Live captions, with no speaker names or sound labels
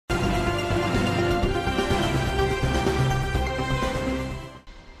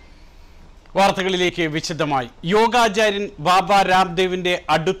വാർത്തകളിലേക്ക് വിശദമായി. യോഗാചാര്യൻ ബാബ രാംദേവിന്റെ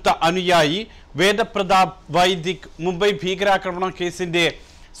അടുത്ത അനുയായി വേദപ്രതാപ് വൈദിക് മുംബൈ ഭീകരാക്രമണ കേസിന്റെ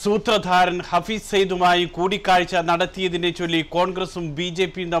സൂത്രധാരൻ ഹഫീസ് സയ്യിദുമായി കൂടിക്കാഴ്ച നടത്തിയതിനെ ചൊല്ലി കോൺഗ്രസും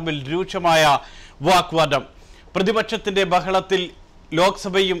ബിജെപിയും തമ്മിൽ രൂക്ഷമായ വാഗ്വാദം. പ്രതിപക്ഷത്തിന്റെ ബഹളത്തിൽ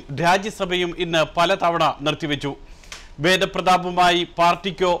ലോക്സഭയും രാജ്യസഭയും ഇന്ന് പലതവണ നിർത്തിവെച്ചു. വേദപ്രതാപുമായി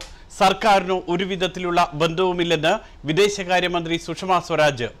പാർട്ടിക്കോ സർക്കാരിനോ ഒരു വിധത്തിലുള്ള ബന്ധവുമില്ലെന്ന് വിദേശകാര്യമന്ത്രി സുഷമ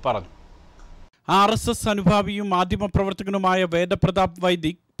സ്വരാജ് പറഞ്ഞു. RSS അനുഭാവിയും മാധ്യമപ്രവർത്തകനുമായ വേദപ്രതാപ്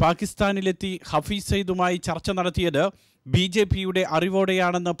വൈദിക് പാകിസ്ഥാനിലെത്തി ഹഫീസ് സയ്യിദുമായി ചർച്ച നടത്തിയത് ബിജെപിയുടെ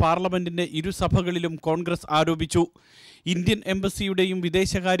അറിവോടെയാണെന്ന് പാർലമെന്റിന്റെ ഇരുസഭകളിലും കോൺഗ്രസ് ആരോപിച്ചു. ഇന്ത്യൻ എംബസിയുടെയും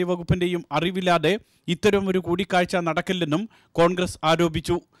വിദേശകാര്യ വകുപ്പിന്റെയും അറിവില്ലാതെ ഇത്തരമൊരു കൂടിക്കാഴ്ച നടക്കില്ലെന്നും കോൺഗ്രസ്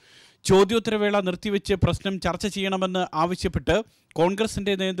ആരോപിച്ചു. ചോദ്യോത്തരവേള നിർത്തിവെച്ച് പ്രശ്നം ചർച്ച ചെയ്യണമെന്ന് ആവശ്യപ്പെട്ട്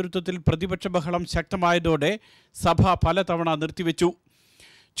കോൺഗ്രസിന്റെ നേതൃത്വത്തിൽ പ്രതിപക്ഷ ബഹളം ശക്തമായതോടെ സഭ പലതവണ നിർത്തിവെച്ചു.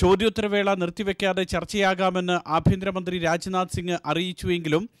 ചോദ്യോത്തരവേള നിർത്തിവെക്കാതെ ചർച്ചയാകാമെന്ന് ആഭ്യന്തരമന്ത്രി രാജ്നാഥ് സിംഗ്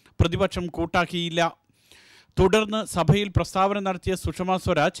അറിയിച്ചുവെങ്കിലും പ്രതിപക്ഷം കൂട്ടാക്കിയില്ല. തുടർന്ന് സഭയിൽ പ്രസ്താവന നടത്തിയ സുഷമ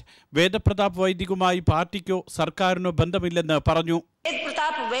സ്വരാജ് വേദപ്രതാപ് വൈദികുമായി പാർട്ടിക്കോ സർക്കാരിനോ ബന്ധമില്ലെന്ന് പറഞ്ഞു.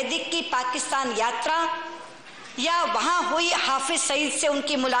 वेदप्रताप वैदिक की पाकिस्तान यात्रा या वहां हुई हाफिज सईद से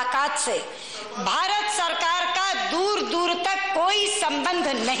उनकी मुलाकात से भारत सरकार का दूर दूर तक कोई संबंध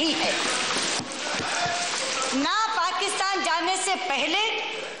नहीं है. ना पाकिस्तान जाने से पहले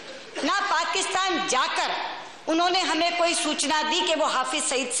ना पाकिस्तान जाकर उन्होंने हमें कोई सूचना दी कि वो हाफिज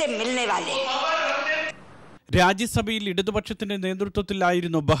सईद से मिलने वाले हैं. രാജ്യസഭയിൽ ഇടതുപക്ഷത്തിന്റെ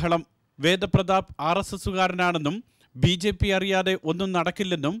നേതൃത്വത്തിലായിരുന്നു ബഹളം. വേദപ്രതാപ് RSSകാരനാണെന്നും BJP അറിയാതെ ഒന്നും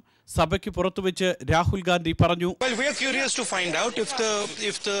നടക്കില്ലെന്നും സഭയ്ക്ക് പുറത്തുവെച്ച് രാഹുൽ ഗാന്ധി പറഞ്ഞു. Well, we are curious to find out if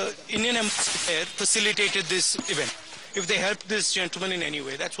the Indian embassy facilitated this event, if they helped this gentleman in any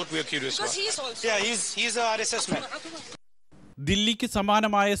way. That's what we are curious about. Because he is also. Yeah, he's a RSS man. ദില്ലിക്ക്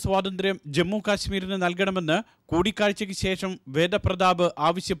സമാനമായ സ്വാതന്ത്ര്യം ജമ്മു കാശ്മീരിന് നൽകണമെന്ന് കൂടിക്കാഴ്ചയ്ക്ക് ശേഷം വേദപ്രതാപ്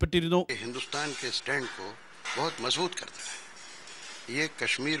ആവശ്യപ്പെട്ടിരുന്നു. हिंदुस्तान के stand को बहुत मजबूत करता है. ये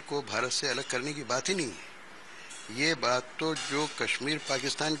कश्मीर को भारत से अलग करने की बात ही नहीं है. ये बात तो जो कश्मीर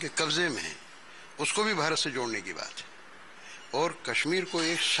पाकिस्तान के कब्जे में है उसको भी भारत से जोड़ने की बात है. और कश्मीर को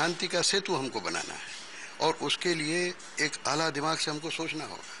एक शांति का सेतु हमको बनाना है और उसके लिए एक आला दिमाग से हमको सोचना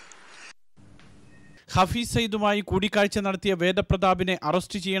होगा. ഹഫീസ് സയ്യിദുമായി കൂടിക്കാഴ്ച നടത്തിയ വേദപ്രതാപിനെ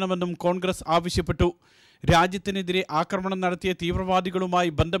അറസ്റ്റ് ചെയ്യണമെന്നും കോൺഗ്രസ് ആവശ്യപ്പെട്ടു. രാജ്യത്തിനെതിരെ ആക്രമണം നടത്തിയ തീവ്രവാദികളുമായി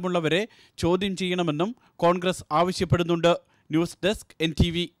ബന്ധമുള്ളവരെ ചോദ്യം ചെയ്യണമെന്നും കോൺഗ്രസ് ആവശ്യപ്പെടുന്നുണ്ട്. News desk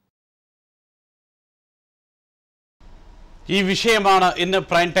NTV. ഈ വിഷയമാണ് ഇന്ന്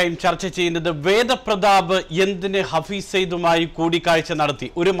പ്രൈം ടൈം ചർച്ച ചെയ്യുന്നത്. വേദപ്രതാപ് എന്തിന് ഹഫീസ് സയ്യിദുമായി കൂടിക്കാഴ്ച നടത്തി?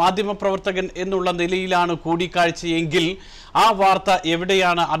 ഒരു മാധ്യമപ്രവർത്തകൻ എന്നുള്ള നിലയിലാണ് കൂടിക്കാഴ്ചയെങ്കിൽ ആ വാർത്ത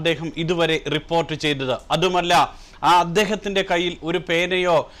എവിടെയാണ് അദ്ദേഹം ഇതുവരെ റിപ്പോർട്ട് ചെയ്തത്? അതുമല്ല, അദ്ദേഹത്തിന്റെ കയ്യിൽ ഒരു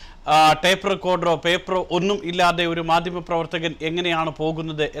പേനയോ ടേപ്പ് റെക്കോർഡറോ പേപ്പറോ ഒന്നും ഇല്ലാതെ ഒരു മാധ്യമപ്രവർത്തകൻ എങ്ങനെയാണ്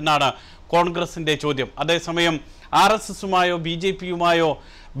പോകുന്നത് എന്നാണ് കോൺഗ്രസിന്റെ ചോദ്യം. അതേസമയം RSSുമായോ BJPയുമായോ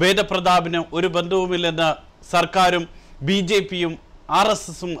വേദപ്രതാപിന് ഒരു ബന്ധവുമില്ലെന്ന് സർക്കാരും BJPയും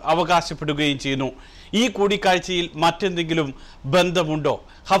RSSും അവകാശപ്പെടുകയും ചെയ്യുന്നു. ഈ കൂടിക്കാഴ്ചയിൽ മറ്റെന്തെങ്കിലും ബന്ധമുണ്ടോ?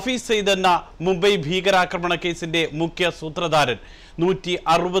 ഹഫീസ് സയ്യിദ് എന്ന മുംബൈ ഭീകരാക്രമണ കേസിന്റെ മുഖ്യ സൂത്രധാരൻ,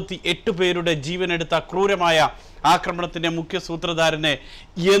 168 പേരുടെ ജീവനെടുത്ത ക്രൂരമായ ആക്രമണത്തിന്റെ മുഖ്യ സൂത്രധാരനെ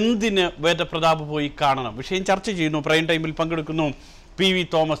എന്തിന് വേദപ്രതാപ് പോയി കാണണം? വിഷയം ചർച്ച ചെയ്യുന്നു. പ്രൈം ടൈമിൽ പങ്കെടുക്കുന്നു PV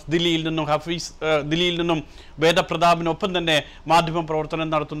തോമസ്, ദില്ലിയിൽ നിന്നും വേദപ്രതാപിനൊപ്പം തന്നെ മാധ്യമ പ്രവർത്തനം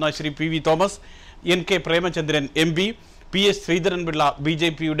നടത്തുന്ന Shri PV Thomas, NK Premachandran MP, PS Sreedharan Pillai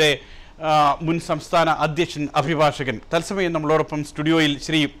BJPയുടെ മുൻ സംസ്ഥാന അധ്യക്ഷൻ, അഭിഭാഷകൻ. തത്സമയം നമ്മളോടൊപ്പം സ്റ്റുഡിയോയിൽ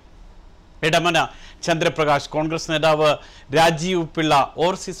ശ്രീ ഇടമന ചന്ദ്രപ്രകാശ്, കോൺഗ്രസ് നേതാവ് Rajeev Pillai,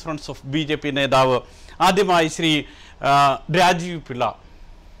 overseas friends of BJP നേതാവ്. ആദ്യമായി ശ്രീ രാജീവ് പിള്ള,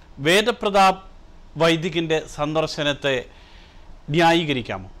 വേദപ്രതാപ് വൈദികിന്റെ സന്ദർശനത്തെ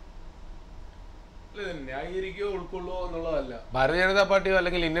ന്യായീകരിക്കാമോ? ന്യായീകരിക്കുകയോ ഉൾക്കൊള്ളുകയോ എന്നുള്ളതല്ല. ഭാരതീയ ജനതാ പാർട്ടിയോ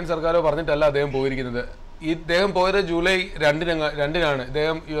അല്ലെങ്കിൽ ഇന്ത്യൻ സർക്കാരോ പറഞ്ഞിട്ടല്ല അദ്ദേഹം പോയിരിക്കുന്നത്. ഇദ്ദേഹം പോയത് ജൂലൈ 2-നാണ്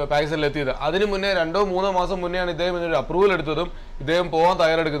ഇദ്ദേഹം പാകിസ്ഥാനിൽ എത്തിയത്. അതിന് മുന്നേ 2-3 മാസം മുന്നെയാണ് ഇദ്ദേഹം ഇതിനൊരു അപ്രൂവൽ എടുത്തതും ഇദ്ദേഹം പോകാൻ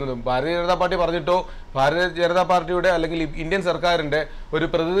തയ്യാറെടുക്കുന്നതും. ഭാരതീയ ജനതാ പാർട്ടി പറഞ്ഞിട്ടോ ഭാരതീയ ജനതാ പാർട്ടിയുടെ അല്ലെങ്കിൽ ഇന്ത്യൻ സർക്കാരിന്റെ ഒരു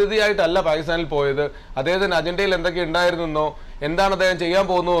പ്രതിനിധിയായിട്ടല്ല പാകിസ്ഥാനിൽ പോയത്. അദ്ദേഹത്തിന്റെ അജണ്ടയിൽ എന്തൊക്കെ ഉണ്ടായിരുന്നെന്നോ എന്താണ് അദ്ദേഹം ചെയ്യാൻ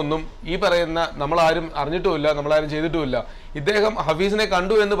പോകുന്നതെന്നും ഈ പറയുന്ന നമ്മളാരും അറിഞ്ഞിട്ടുമില്ല, നമ്മളാരും ചെയ്തിട്ടുമില്ല. ഇദ്ദേഹം ഹഫീസിനെ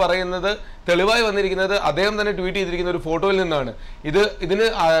കണ്ടു എന്ന് പറയുന്നത് തെളിവായി വന്നിരിക്കുന്നത് അദ്ദേഹം തന്നെ ട്വീറ്റ് ചെയ്തിരിക്കുന്ന ഒരു ഫോട്ടോയിൽ നിന്നാണ്. ഇതിന്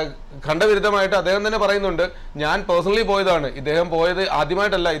ഖണ്ഡവിരുദ്ധമായിട്ട് അദ്ദേഹം തന്നെ പറയുന്നുണ്ട്, ഞാൻ പേഴ്സണലി പോയതാണ്. ഇദ്ദേഹം പോയത്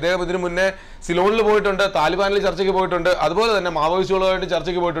ആദ്യമായിട്ടല്ല. ഇദ്ദേഹം ഇതിനു മുന്നേ സിലോണിൽ പോയിട്ടുണ്ട്, താലിബാനിൽ ചർച്ചയ്ക്ക് പോയിട്ടുണ്ട്, അതുപോലെ തന്നെ മാവോയിസ്റ്റുകളുമായിട്ട്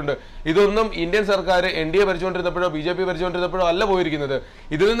ചർച്ചയ്ക്ക് പോയിട്ടുണ്ട്. ഇതൊന്നും ഇന്ത്യൻ സർക്കാർ NDA ഭരിച്ചുകൊണ്ടിരുന്നപ്പോഴോ BJP ഭരിച്ചുകൊണ്ടിരുന്നപ്പോഴോ അല്ല പോയിരിക്കുന്നത്.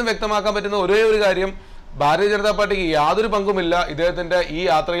 ഇതിൽ നിന്നും വ്യക്തമാക്കാൻ പറ്റുന്ന ഒരേ ഒരു കാര്യം, ഭാരതീയ ജനതാ പാർട്ടിക്ക് യാതൊരു പങ്കുമില്ല ഇദ്ദേഹത്തിന്റെ ഈ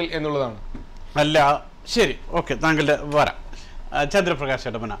യാത്രയിൽ എന്നുള്ളതാണ്. അല്ല ശരി, ഓക്കെ, താങ്കളുടെ വരാം. ചന്ദ്രപ്രകാശ്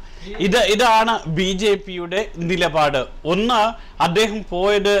എടമന, ഇതാണ് BJPയുടെ നിലപാട്. ഒന്ന്, അദ്ദേഹം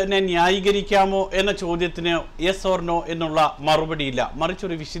പോയതിനെ ന്യായീകരിക്കാമോ എന്ന ചോദ്യത്തിന് യെസ് ഓർ നോ എന്നുള്ള മറുപടിയില്ല,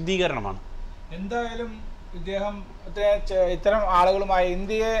 മറിച്ചൊരു വിശദീകരണമാണ്. എന്തായാലും ഇദ്ദേഹം ഇത്തരം ആളുകളുമായി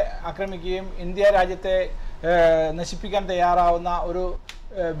ഇന്ത്യയെ ആക്രമിക്കുകയും ഇന്ത്യ രാജ്യത്തെ നശിപ്പിക്കാൻ തയ്യാറാവുന്ന ഒരു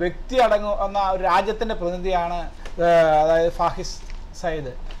വ്യക്തി അടങ്ങുന്ന ഒരു രാജ്യത്തിൻ്റെ പ്രതിനിധിയാണ്, അതായത് ഫാഹിസ്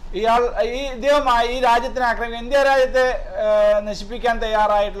സയ്യിദ്. ഇദ്ദേഹമായി ഈ രാജ്യത്തിനെ ആക്രമിക്കാൻ, ഇന്ത്യ രാജ്യത്തെ നശിപ്പിക്കാൻ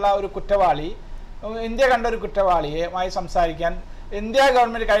തയ്യാറായിട്ടുള്ള ഒരു കുറ്റവാളി, ഇന്ത്യ കണ്ട ഒരു കുറ്റവാളിയുമായി സംസാരിക്കാൻ ഇന്ത്യ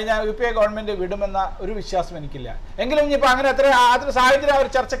ഗവൺമെൻറ് കഴിഞ്ഞ UPA ഗവൺമെൻറ് വിടുമെന്ന ഒരു വിശ്വാസം എനിക്കില്ല. എങ്കിലും ഇനിയിപ്പോൾ അങ്ങനെ അത്ര സാഹചര്യം അവർ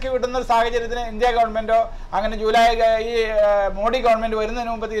ചർച്ചയ്ക്ക് വിടുന്ന ഒരു സാഹചര്യത്തിന് ഇന്ത്യ ഗവൺമെൻറ്റോ അങ്ങനെ ജൂലൈ ഈ മോഡി ഗവൺമെൻറ്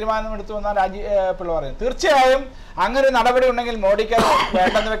വരുന്നതിന് മുമ്പ് തീരുമാനമെടുത്തു എന്നാണ് പിള്ള പറയുന്നത്. തീർച്ചയായും അങ്ങനെ ഒരു നടപടി ഉണ്ടെങ്കിൽ മോഡിക്ക് അത്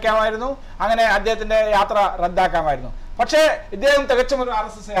വേണ്ടെന്ന് വെക്കാമായിരുന്നു, അങ്ങനെ അദ്ദേഹത്തിൻ്റെ യാത്ര റദ്ദാക്കാമായിരുന്നു. പക്ഷേ ഇദ്ദേഹം തികച്ചും ഒരു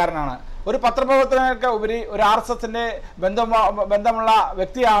RSSകാരനാണ്, ഒരു പത്രപ്രവർത്തനങ്ങൾക്ക് ഉപരി ഒരു RSSന്റെ ബന്ധമുള്ള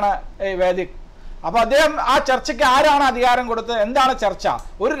വ്യക്തിയാണ് വേദിക്. അപ്പോൾ അദ്ദേഹം ആ ചർച്ചയ്ക്ക് ആരാണ് അധികാരം കൊടുത്തത്? എന്താണ് ചർച്ച?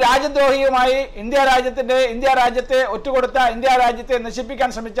 ഒരു രാജ്യദ്രോഹിയുമായി ഇന്ത്യ രാജ്യത്തെ ഒറ്റുകൊടുത്ത, ഇന്ത്യ രാജ്യത്തെ നശിപ്പിക്കാൻ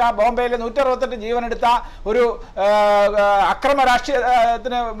ശ്രമിച്ച, ബോംബെയിലെ 168 ജീവനെടുത്ത ഒരു അക്രമ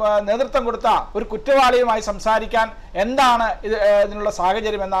രാഷ്ട്രീയത്തിന് നേതൃത്വം കൊടുത്ത ഒരു കുറ്റവാളിയുമായി സംസാരിക്കാൻ എന്താണ് ഇതിനുള്ള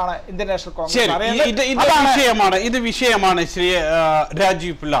സാഹചര്യം എന്നാണ് ഇന്ത്യൻ നാഷണൽ കോൺഗ്രസ്. ഇത് വിഷയമാണ് ശ്രീ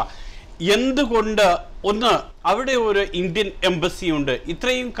രാജീവ് പിള്ള. എന്തുകൊണ്ട് ഒന്ന് അവിടെ ഒരു ഇന്ത്യൻ എംബസി ഉണ്ട്,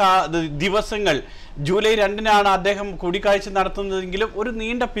 ഇത്രയും ദിവസങ്ങൾ ജൂലൈ 2-നാണ് അദ്ദേഹം കൂടിക്കാഴ്ച നടത്തുന്നതെങ്കിലും ഒരു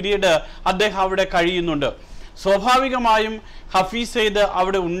നീണ്ട പീരീഡ് അദ്ദേഹം അവിടെ കഴിയുന്നുണ്ട്. സ്വാഭാവികമായും ഹഫീസ് സയ്യിദ്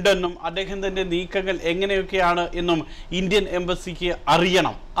അവിടെ ഉണ്ടെന്നും അദ്ദേഹത്തിൻ്റെ നീക്കങ്ങൾ എങ്ങനെയൊക്കെയാണ് എന്നും ഇന്ത്യൻ എംബസിക്ക്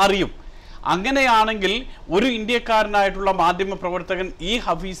അറിയും. അങ്ങനെയാണെങ്കിൽ ഒരു ഇന്ത്യക്കാരനായിട്ടുള്ള മാധ്യമ പ്രവർത്തകൻ ഈ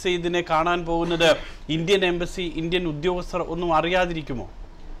ഹഫീസ് സയ്യിദിനെ കാണാൻ പോകുന്നത് ഇന്ത്യൻ എംബസി, ഇന്ത്യൻ ഉദ്യോഗസ്ഥർ ഒന്നും അറിയാതിരിക്കുമോ?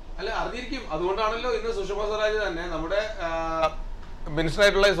 അല്ല, അറിഞ്ഞിരിക്കും. അതുകൊണ്ടാണല്ലോ ഇന്ന് സുഷമ സ്വരാജ് തന്നെ, നമ്മുടെ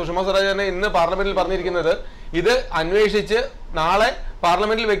മിനിസ്റ്ററായിട്ടുള്ള സുഷമ സ്വരാജ് തന്നെ ഇന്ന് പാർലമെന്റിൽ പറഞ്ഞിരിക്കുന്നത് ഇത് അന്വേഷിച്ച് നാളെ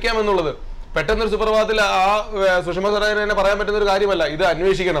പാർലമെന്റിൽ വെക്കാമെന്നുള്ളത്. പെട്ടെന്നൊരു സുപ്രഭാതത്തിൽ ആ സുഷമ സ്വരാജിന് തന്നെ പറയാൻ പറ്റുന്ന ഒരു കാര്യമല്ല. ഇത്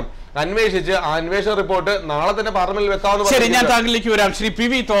അന്വേഷിച്ച് ആ അന്വേഷണ റിപ്പോർട്ട് നാളെ തന്നെ പാർലമെന്റിൽ വെക്കാമെന്ന്. ശരി, ഞാൻ താങ്കളിലേക്ക് വരാം. ശ്രീ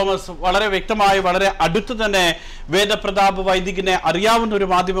PV തോമസ്, വളരെ വ്യക്തമായി വളരെ അടുത്ത് തന്നെ വേദപ്രതാപ് വൈദികിനെ അറിയാവുന്ന ഒരു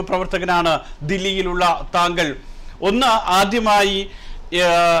മാധ്യമ പ്രവർത്തകനാണ് ദില്ലിയിലുള്ള താങ്കൾ. ഒന്ന്, ആദ്യമായി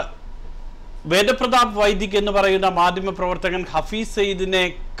വേദപ്രതാപ് വൈദിക് എന്ന് പറയുന്ന മാധ്യമ പ്രവർത്തകൻ ഹഫീസ് സയ്യിദിനെ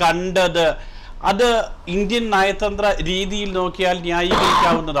കണ്ടത്, അത് ഇന്ത്യൻ നയതന്ത്ര രീതിയിൽ നോക്കിയാൽ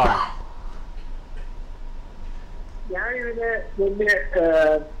ന്യായീകരിക്കാവുന്നതാണ്. ഞാൻ ഇതിനെ വലിയ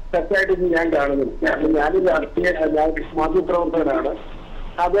തെറ്റായിട്ട് ഞാൻ കാണുന്നില്ല. കാരണം ഞാനൊരു മാധ്യമപ്രവർത്തകനാണ്.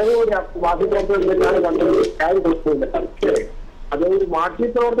 അദ്ദേഹം ഒരു മാധ്യമപ്രവർത്തകൻ തന്നെയാണ് കണ്ടത്, കാര്യം കുഴപ്പമില്ല. പക്ഷേ അദ്ദേഹം ഒരു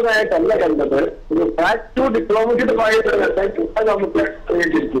മാധ്യമപ്രവർത്തകനായിട്ടല്ല കണ്ടത്, ഒരു ഫാക്ട് ടു ഡിപ്ലോമസിയുമായിട്ട് നമുക്ക്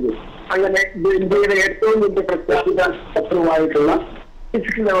അറിയേണ്ടിയിരിക്കുന്നു. അങ്ങനെ ഇന്ത്യയുടെ ഏറ്റവും വലിയ പ്രഖ്യാപിത ശത്രുവായിട്ടുള്ള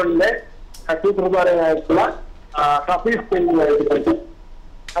ഫിസിക്കൽ ലെവലിലെ സൂത്രധാരനായിട്ടുള്ള ഹഫീസ് സയ്യിദുമായിട്ട് കണ്ടു.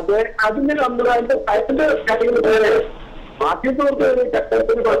 അത് അതിന്റെ അതിന്റെ കാര്യങ്ങൾ വേറെ.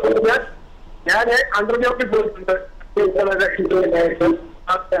 മാധ്യമപ്രവർത്തകന് കുഴപ്പമില്ല. ഞാൻ അണ്ടർജോക്കിൽ പോയിട്ടുണ്ട്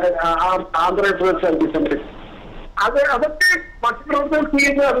ആന്ധ്രാപ്രദേശ് സർവീസുണ്ട്. അതൊക്കെ മറ്റു പ്രവർത്തകർ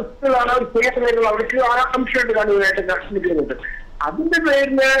ചെയ്യുന്ന അവസ്ഥകളാണ്, അവർ ചെയ്യാൻ അവർക്ക് ആകാംക്ഷയായിട്ട് കാണുവാനായിട്ട് ശ്രമിക്കുന്നുണ്ട്. അതിന്റെ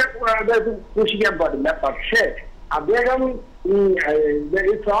പേരില് അദ്ദേഹം സൂക്ഷിക്കാൻ പാടില്ല. പക്ഷേ അദ്ദേഹം ഈ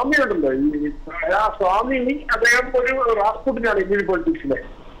സ്വാമി ഉണ്ടല്ലോ, ആ സ്വാമി അദ്ദേഹം ഒരു റാസ്പുട്ടിനാണ് ഇന്ത്യൻ പൊളിറ്റിക്സിലെ.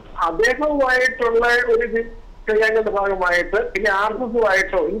 അദ്ദേഹവുമായിട്ടുള്ള ഒരു ചെയ്യാനുള്ള ഭാഗമായിട്ട് പിന്നെ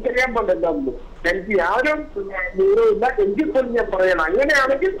RSSുമായിട്ടോ എനിക്കറിയാൻ പാടില്ല. എനിക്ക് യാതൊരു വിവരവുമില്ല. എങ്കിൽ പോലും ഞാൻ പറയണം,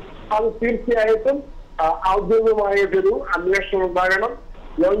 അങ്ങനെയാണെങ്കിൽ അത് തീർച്ചയായിട്ടും ഔദ്യോഗികമായിട്ടൊരു അന്വേഷണം ഉണ്ടാകണം.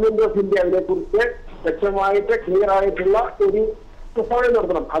 ഗവൺമെന്റ് ഓഫ് ഇന്ത്യ അതിനെക്കുറിച്ച് വ്യക്തമായിട്ട് ക്ലിയർ ആയിട്ടുള്ള ഒരു പ്രസ്താവന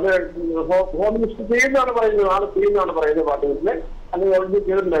നടത്തണം. അത് ഹോം മിനിസ്റ്റർ ചെയ്യുന്നതാണ് പറയുന്നത്, നാളെ ചെയ്യുന്നതാണ് പറയുന്നത് പാർലമെന്റില്. അത് ഗവൺമെന്റ്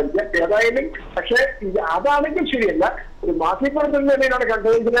ചെയ്തിട്ടുണ്ടായിരിക്കാം ഏതായാലും. പക്ഷെ അതാണെങ്കിൽ ശരിയല്ല. ഒരു മാധ്യമപ്രവർത്തകൻ തന്നെയാണ്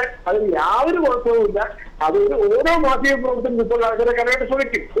കണ്ടതെങ്കിൽ അതിന് യാതൊരു കുഴപ്പവുമില്ല. അത് ഓരോ മാധ്യമപ്രവർത്തകനും ഇപ്പോൾ അങ്ങനെ കരയായിട്ട്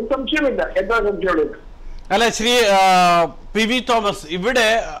ശ്രമിക്കും, ഒരു സംശയമില്ല. എന്താ സംശയമുള്ളത്? അല്ല, ശ്രീ PV തോമസ്, ഇവിടെ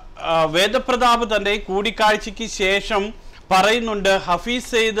വേദപ്രതാപ് തന്നെ കൂടിക്കാഴ്ചയ്ക്ക് ശേഷം പറയുന്നുണ്ട് ഹഫീസ്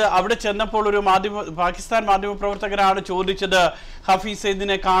സയ്യിദ് അവിടെ ചെന്നപ്പോൾ ഒരു പാകിസ്ഥാൻ മാധ്യമ പ്രവർത്തകനാണ് ചോദിച്ചത് ഹഫീസ്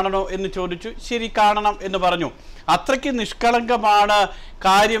സയ്യിദിനെ കാണണോ എന്ന് ചോദിച്ചു. ശരി, കാണണം എന്ന് പറഞ്ഞു. അത്രയ്ക്ക് നിഷ്കളങ്കമാണ്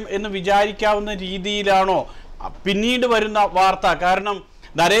കാര്യം എന്ന് വിചാരിക്കാവുന്ന രീതിയിലാണോ പിന്നീട് വരുന്ന വാർത്ത? കാരണം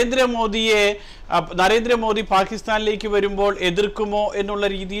നരേന്ദ്രമോദി പാകിസ്ഥാനിലേക്ക് വരുമ്പോൾ എതിർക്കുമോ എന്നുള്ള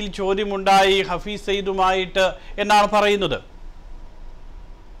രീതിയിൽ ചോദ്യമുണ്ടായി ഹഫീസ് സയ്യിദുമായിട്ട് എന്നാണ് പറയുന്നത്.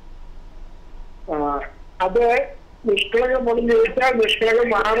 അത് നിഷ്കളങ്കമാണെന്ന് ചോദിച്ചാൽ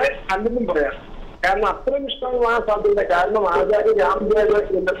നിഷ്കളങ്കമാണ് അല്ലെന്നും പറയാം. കാരണം അത്ര നിഷ്കളങ്കമാകാൻ സാധ്യത. കാരണം ആചാര്യ രാംദേവ്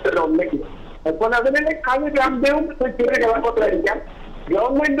എന്ന ഒന്നെങ്കിൽ അപ്പോൾ അതിനെ അദ്ദേഹം ചെറിയ കഥാപാത്രമായിരിക്കാം.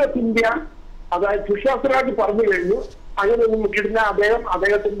 ഗവൺമെന്റ് ഓഫ് ഇന്ത്യ, അതായത് സുഷമ സ്വരാജ് പറഞ്ഞു കഴിഞ്ഞു അങ്ങനെ ഒന്നും കിട്ടില്ല.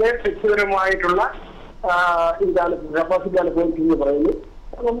 അദ്ദേഹത്തിന്റെ വ്യക്തിപരമായിട്ടുള്ള ഇതാണ് കപ്പാസിറ്റിയാണ് പോലീസ് പറയുന്നത്.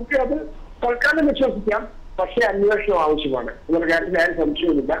 നമുക്ക് അത് തൽക്കാലം വിശ്വസിക്കാം. പക്ഷേ അന്വേഷണം ആവശ്യമാണ് എന്നുള്ള കാര്യത്തിൽ ആരും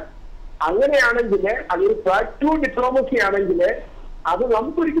സംശയമില്ല. അങ്ങനെയാണെങ്കിൽ അതൊരു ട്രാക്ക് ടു ഡിപ്ലോമസി ആണെങ്കിൽ അത്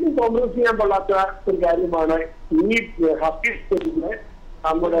നമുക്കൊരിക്കലും കോംപ്രമൈസ് ചെയ്യാൻ കൊള്ളാത്ത ഒരു കാര്യമാണ് ഈ ഹഫീസിനെ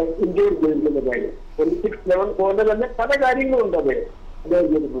നമ്മുടെ ഇന്ത്യയിൽ ചെയ്തിട്ടുള്ള കാര്യം. പൊളിറ്റിക്സ് ലെവൽ പോലെ തന്നെ പല കാര്യങ്ങളുണ്ട് അദ്ദേഹം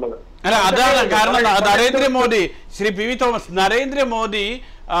ചെയ്തിട്ടുള്ളത്. അല്ല, അതാണ് കാരണം Narendra Modi, Shri P V Thomas, Narendra Modi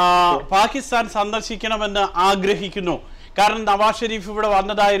Pakistan സന്ദർശിക്കണമെന്ന് ആഗ്രഹിക്കുന്നു. കാരണം നവാസ് ഷെരീഫ് ഇവിടെ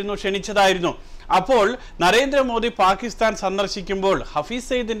വന്നതായിരുന്നു, ക്ഷണിച്ചതായിരുന്നു. അപ്പോൾ നരേന്ദ്രമോദി പാകിസ്ഥാൻ സന്ദർശിക്കുമ്പോൾ ഹഫീസ്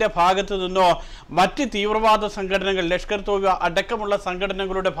സയ്യിദിന്റെ ഭാഗത്തു നിന്നോ മറ്റ് തീവ്രവാദ സംഘടനകൾ, ലഷ്കർ തോയ്ബ അടക്കമുള്ള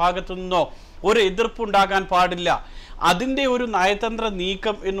സംഘടനകളുടെ ഭാഗത്തു നിന്നോ ഒരു എതിർപ്പുണ്ടാകാൻ പാടില്ല. അതിൻ്റെ ഒരു നയതന്ത്ര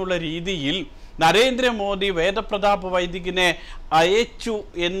നീക്കം എന്നുള്ള രീതിയിൽ നരേന്ദ്രമോദി വേദപ്രതാപ് വൈദികിനെ അയച്ചു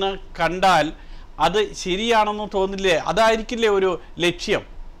എന്ന് കണ്ടാൽ അത് ശരിയാണെന്ന് തോന്നില്ലേ? അതായിരിക്കില്ലേ ഒരു ലക്ഷ്യം?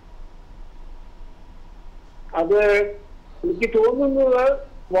 അത് എനിക്ക് തോന്നുന്നത്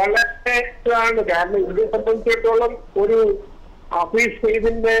വളരെ ഇതാണ്. കാരണം ഇന്ത്യയെ സംബന്ധിച്ചിടത്തോളം ഒരു ഹഫീസ്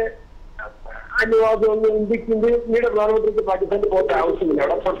സയ്യിദിന്റെ അനുവാദമൊന്നും ഇന്ത്യയുടെ പ്രധാനമന്ത്രിക്ക് പാകിസ്ഥാനിൽ പോകേണ്ട ആവശ്യമില്ല.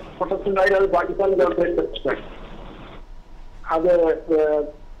 അവിടെ പ്രൊട്ടസ്റ്റ് ഉണ്ടായാലും അത് പാകിസ്ഥാനിൽ ഗവൺമെന്റ് പ്രശ്നമാണ്. അത്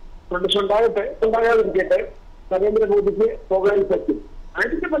പ്രൊട്ടസ്റ്റ് ഉണ്ടാകാതിരിക്കട്ടെ, നരേന്ദ്രമോദിക്ക് പോകാൻ പറ്റും.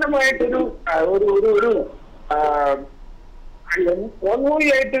 അതിന്റെ ഫലമായിട്ടൊരു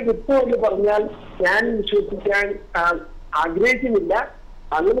ഓൺമോയിയായിട്ട് കിട്ടും എന്ന് പറഞ്ഞാൽ ഞാൻ വിശ്വസിക്കാൻ ആഗ്രഹിക്കുന്നില്ല.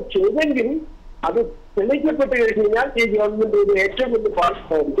 അങ്ങനെ ചെയ്തെങ്കിൽ അത് തെളിയിക്കപ്പെട്ട് കഴിഞ്ഞാൽ ഈ ഗവൺമെന്റ് ഒരു ഏറ്റവും വലിയ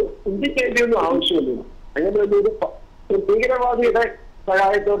പാർട്ടിയായിരിക്കും. ഇന്ത്യക്ക് അതിൻ്റെയൊന്നും ആവശ്യമില്ല. അങ്ങനെ വലിയൊരു ഭീകരവാദിയുടെ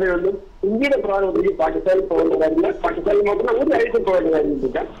സഹായത്തോടെയൊന്നും ഇന്ത്യയുടെ പ്രധാനമന്ത്രി പാകിസ്ഥാനിൽ പോകേണ്ട കാര്യമില്ല. പാകിസ്ഥാനിൽ മാത്രം ഒരു രാജ്യത്തും പോകേണ്ട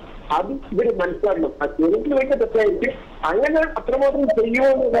കാര്യമില്ല. അത് ഇവര് മനസ്സിലാക്കണം. ആ ചെയ്തെങ്കിൽ വലിയ തെറ്റായിരിക്കും. അങ്ങനെ അത്രമാത്രം ചെയ്യുമോ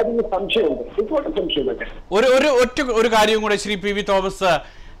എന്ന കാര്യത്തിൽ സംശയമുണ്ട്. ഇപ്പോഴത്തെ സംശയമൊക്കെ ഒരു കാര്യം കൂടെ Shri P V Thomas,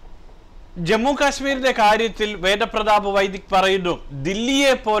 Jammu കാശ്മീരിന്റെ കാര്യത്തിൽ വേദപ്രതാപ് വൈദിക് പറയുന്നു,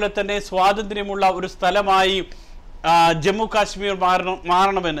 ദില്ലിയെ പോലെ തന്നെ സ്വാതന്ത്ര്യമുള്ള ഒരു സ്ഥലമായി ജമ്മു കാശ്മീർ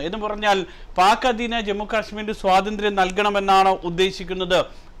മാറണമെന്ന്. എന്ന് പറഞ്ഞാൽ പാക് അധീന ജമ്മു കാശ്മീരിന് സ്വാതന്ത്ര്യം നൽകണമെന്നാണോ ഉദ്ദേശിക്കുന്നത്?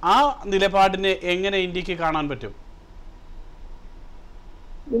 ആ നിലപാടിനെ എങ്ങനെ ഇന്ത്യക്ക് കാണാൻ പറ്റും?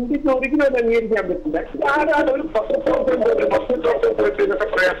 ഇന്ത്യക്ക് ഒരിക്കലും അത് അംഗീകരിക്കാൻ പറ്റില്ല. ആരാണ് ഒരു പത്രപ്രവർത്തനത്തെ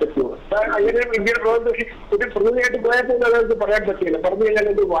പറയാൻ പറ്റുമോ? അങ്ങനെ ഇന്ത്യയുടെ പ്രവർത്തനം ഒരു പ്രതിനിധിയായിട്ട് പോയപ്പോൾ അതൊക്കെ പറയാൻ പറ്റില്ല. പറഞ്ഞു കഴിഞ്ഞാൽ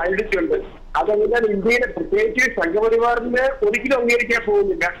ഒരു വായിടിച്ചുണ്ട്. അതങ്ങനെ ഇന്ത്യയിലെ പ്രത്യേകിച്ച് സംഘപരിവാറിന് ഒരിക്കലും അംഗീകരിക്കാൻ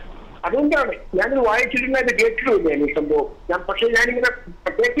പോകുന്നില്ല. അതുകൊണ്ടാണ് ഞാനിത് വായിച്ചിട്ടില്ല, ഇത് കേട്ടിട്ടില്ല ഈ സംഭവം. പക്ഷെ ഞാനിങ്ങനെ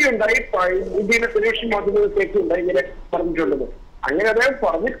പ്രത്യേകിച്ചുണ്ടായി ഇന്ത്യയിലെ ടെലിവിഷൻ മാധ്യമത്തിലേക്ക് ഉണ്ടായി ഇങ്ങനെ പറഞ്ഞിട്ടുള്ളത്. അങ്ങനെ അദ്ദേഹം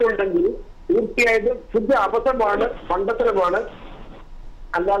പറഞ്ഞിട്ടുണ്ടെങ്കിൽ തീർച്ചയായിട്ടും ശുദ്ധ അബദ്ധമാണ്, മണ്ടത്തരമാണ്.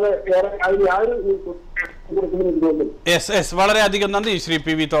 അല്ലാതെ അതിന് യാതൊരു വളരെയധികം നന്ദി ശ്രീ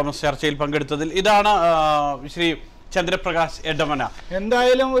പി വി തോമസ് ചർച്ചയിൽ പങ്കെടുത്തതിൽ. ഇതാണ് ശ്രീ ചന്ദ്രപ്രകാശ് എഡമന.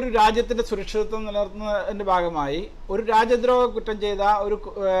 എന്തായാലും ഒരു രാജ്യത്തിന്റെ സുരക്ഷിതത്വം നിലനിർത്തുന്നതിന്റെ ഭാഗമായി ഒരു രാജ്യദ്രോഹ കുറ്റം ചെയ്ത ഒരു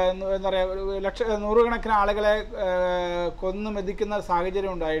എന്താ പറയുക നൂറുകണക്കിന് ആളുകളെ കൊന്നു മെതിക്കുന്ന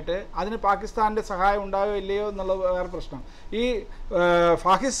സാഹചര്യം ഉണ്ടായിട്ട് അതിന് പാകിസ്ഥാന്റെ സഹായം ഉണ്ടാവുകയോ ഇല്ലയോ എന്നുള്ളത് വേറെ പ്രശ്നം. ഈ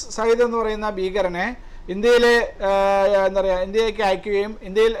ഫാഹിസ് സയ്യിദ് എന്ന് പറയുന്ന ഭീകരനെ ഇന്ത്യയിലെ എന്താ പറയുക ഇന്ത്യയിലേക്ക് അയക്കുകയും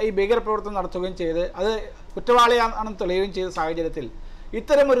ഇന്ത്യയിൽ ഈ ഭീകരപ്രവർത്തനം നടത്തുകയും ചെയ്ത് അത് കുറ്റവാളിയാണെന്ന് തെളിയുകയും ചെയ്ത സാഹചര്യത്തിൽ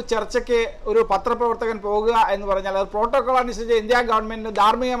ഇത്തരം ഒരു ചർച്ചയ്ക്ക് ഒരു പത്രപ്രവർത്തകൻ പോകുക എന്ന് പറഞ്ഞാൽ അത് പ്രോട്ടോകോൾ അനുസരിച്ച് ഇന്ത്യ ഗവൺമെന്റിന്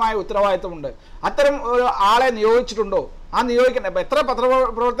ധാർമ്മികമായ ഉത്തരവാദിത്വമുണ്ട്. അത്തരം ഒരു ആളെ നിയോഗിച്ചിട്ടുണ്ടോ? ആ നിയോഗിക്കേണ്ട ഇപ്പം എത്ര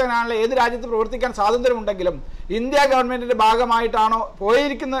പത്രപ്രവർത്തകനാണല്ലോ ഏത് രാജ്യത്ത് പ്രവർത്തിക്കാൻ സ്വാതന്ത്ര്യമുണ്ടെങ്കിലും ഇന്ത്യ ഗവൺമെന്റിന്റെ ഭാഗമായിട്ടാണോ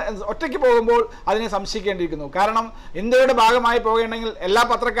പോയിരിക്കുന്നത്? ഒറ്റയ്ക്ക് പോകുമ്പോൾ അതിനെ സംശയിക്കേണ്ടിയിരിക്കുന്നു. കാരണം ഇന്ത്യയുടെ ഭാഗമായി പോകേണ്ടെങ്കിൽ എല്ലാ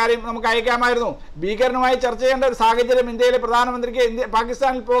പത്രക്കാരെയും നമുക്ക് അയക്കാമായിരുന്നു. ഭീകരനുമായി ചർച്ച ചെയ്യേണ്ട ഒരു സാഹചര്യം ഇന്ത്യയിലെ പ്രധാനമന്ത്രിക്ക്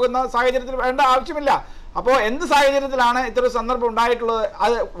പാകിസ്ഥാനിൽ പോകുന്ന സാഹചര്യത്തിൽ വേണ്ട ആവശ്യമില്ല. അപ്പോൾ എന്ത് സാഹചര്യത്തിലാണ് ഇത്തരം സന്ദർഭം ഉണ്ടായിട്ടുള്ളത്?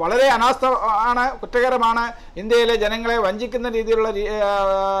 അത് വളരെ അനാസ്ഥ ആണ്, കുറ്റകരമാണ്. ഇന്ത്യയിലെ ജനങ്ങളെ വഞ്ചിക്കുന്ന രീതിയിലുള്ള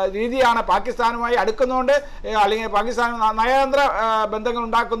രീതിയാണ്. പാകിസ്ഥാനുമായി അടുക്കുന്നതുകൊണ്ട് അല്ലെങ്കിൽ പാകിസ്ഥാൻ നയതന്ത്ര ബന്ധങ്ങൾ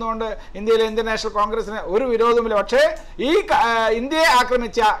ഉണ്ടാക്കുന്നതുകൊണ്ട് ഇന്ത്യയിലെ ഇന്ത്യൻ നാഷണൽ കോൺഗ്രസിന് ഒരു വിരോധമില്ല. പക്ഷേ ഈ ഇന്ത്യയെ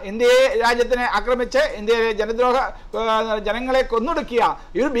ആക്രമിച്ച, ഇന്ത്യയെ രാജ്യത്തിനെ ആക്രമിച്ച് ഇന്ത്യയിലെ ജനങ്ങളെ കൊന്നൊടുക്കിയ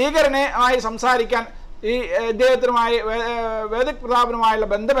ഈ ഒരു ഭീകരനുമായി സംസാരിക്കാൻ ഈ ഇദ്ദേഹത്തിനുമായി വേദിക് പ്രതാപനുമായുള്ള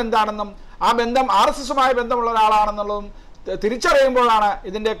ബന്ധം എന്താണെന്നും ആ ബന്ധം RSSുമായി ബന്ധമുള്ള ഒരാളാണെന്നുള്ളതും തിരിച്ചറിയുമ്പോഴാണ്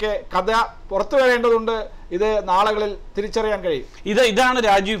ഇതിൻ്റെയൊക്കെ കഥ പുറത്തു വരേണ്ടതുണ്ട്. ഇത് നാളുകളിൽ തിരിച്ചറിയാൻ കഴിയും. ഇതാണ്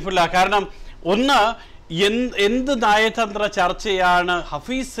രാജീവ് പിള്ള. കാരണം ഒന്ന്, എന്ത് നയതന്ത്ര ചർച്ചയാണ്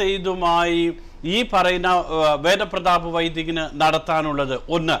ഹഫീസ് സയ്യിദുമായി ഈ പറയുന്ന വേദപ്രതാപ് വൈദികിന് നടത്താനുള്ളത്?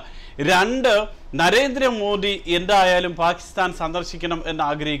 ഒന്ന്. രണ്ട്, നരേന്ദ്രമോദി എന്തായാലും പാകിസ്ഥാൻ സന്ദർശിക്കണം എന്ന്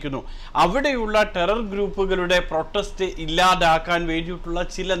ആഗ്രഹിക്കുന്നു. അവിടെയുള്ള ടെറർ ഗ്രൂപ്പുകളുടെ പ്രൊട്ടസ്റ്റ് ഇല്ലാതാക്കാൻ വേണ്ടിയിട്ടുള്ള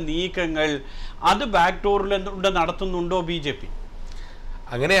ചില നീക്കങ്ങൾ അത് ബാക്ക് ഡോറിലൂടെ നടത്തുന്നുണ്ടോ BJP?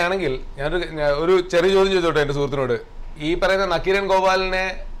 അങ്ങനെയാണെങ്കിൽ ഞാനൊരു ചെറിയ ചോദ്യം ചോദിച്ചോട്ടെ എൻ്റെ സുഹൃത്തിനോട്. ഈ പറയുന്ന നക്കീരൻ ഗോപാലിനെ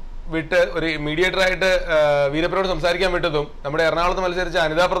വിട്ട് ഒരു മീഡിയേറ്ററായിട്ട് വീരപ്പനോട് സംസാരിക്കാൻ വിട്ടതും നമ്മുടെ എറണാകുളത്ത് മത്സരിച്ച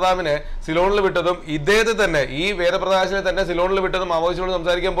അനിതാ പ്രതാപിനെ സിലോണിൽ വിട്ടതും ഇദ്ദേഹത്തെ തന്നെ ഈ വേദപ്രകാശിനെ തന്നെ സിലോണിൽ വിട്ടതും മാവോയിസ്റ്റിനോട്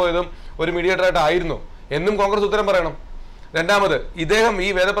സംസാരിക്കാൻ പോയതും ഒരു മീഡിയേറ്ററായിട്ട് ആയിരുന്നു എന്നും കോൺഗ്രസ് ഉത്തരം പറയണം. രണ്ടാമത്, ഇദ്ദേഹം ഈ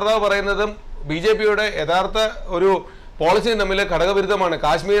വേദപ്രതാപ് പറയുന്നതും BJPയുടെ യഥാർത്ഥ ഒരു പോളിസിയും തമ്മിൽ ഘടകവിരുദ്ധമാണ്.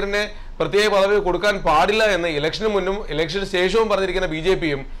 കാശ്മീരിനെ പ്രത്യേക പദവി കൊടുക്കാൻ പാടില്ല എന്ന് ഇലക്ഷന് മുന്നും ഇലക്ഷന് ശേഷവും പറഞ്ഞിരിക്കുന്ന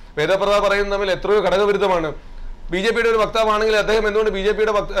BJPയും വേദപ്രതാപ് പറയുന്നത് തമ്മിൽ എത്രയോ ഘടകവിരുദ്ധമാണ്. BJPയുടെ ഒരു വക്താവാണെങ്കിൽ അദ്ദേഹം എന്തുകൊണ്ട്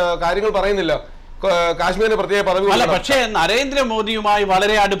BJPയുടെ കാര്യങ്ങൾ പറയുന്നില്ല? കാശ്മീരിന് പ്രത്യേക പദവി. അല്ല, പക്ഷേ നരേന്ദ്രമോദിയുമായി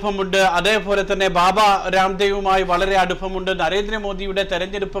വളരെ അടുപ്പമുണ്ട്, അതേപോലെ തന്നെ ബാബ രാംദേവുമായി വളരെ അടുപ്പമുണ്ട്. നരേന്ദ്രമോദിയുടെ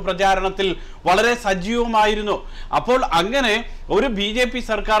തെരഞ്ഞെടുപ്പ് പ്രചാരണത്തിൽ വളരെ സജീവമായിരുന്നു. അപ്പോൾ അങ്ങനെ ഒരു BJP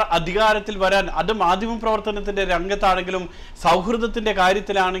സർക്കാർ അധികാരത്തിൽ വരാൻ, അത് മാധ്യമ പ്രവർത്തനത്തിന്റെ രംഗത്താണെങ്കിലും സൗഹൃദത്തിന്റെ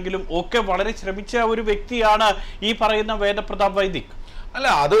കാര്യത്തിലാണെങ്കിലും ഒക്കെ വളരെ ശ്രമിച്ച ഒരു വ്യക്തിയാണ് ഈ പറയുന്ന വേദപ്രതാപ് വൈദിക്. അല്ല,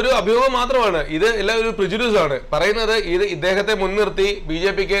 അതൊരു അഭിയോഗം മാത്രമാണ്. ഇത് എല്ലാം ഒരു പ്രിജുഡ്യൂസ് ആണ് പറയുന്നത്. ഇത് ഇദ്ദേഹത്തെ മുൻനിർത്തി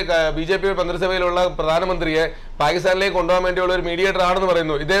BJP മന്ത്രിസഭയിലുള്ള പ്രധാനമന്ത്രിയെ പാകിസ്ഥാനിലേക്ക് കൊണ്ടുപോകാൻ വേണ്ടിയുള്ള ഒരു മീഡിയേറ്റർ ആണെന്ന്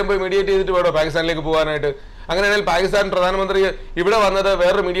പറയുന്നു. ഇദ്ദേഹം പോയി മീഡിയേറ്റ് ചെയ്തിട്ട് വേണോ പാകിസ്ഥാനിലേക്ക് പോകാനായിട്ട്? അങ്ങനെയാണെങ്കിൽ പാകിസ്ഥാൻ പ്രധാനമന്ത്രി ഇവിടെ വന്നത്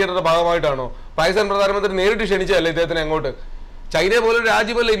വേറൊരു മീഡിയേറ്ററുടെ ഭാഗമായിട്ടാണോ? പാകിസ്ഥാൻ പ്രധാനമന്ത്രി നേരിട്ട് ക്ഷണിച്ചതല്ലേ ഇദ്ദേഹത്തിനെ അങ്ങോട്ട്? ചൈന പോലൊരു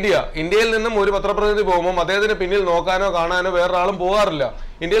രാജ്യമല്ല ഇന്ത്യയിൽ നിന്നും ഒരു പത്രപ്രതിനിധി പോകുമ്പോൾ അദ്ദേഹത്തിന് പിന്നിൽ നോക്കാനോ കാണാനോ വേറൊരാളും പോകാറില്ല.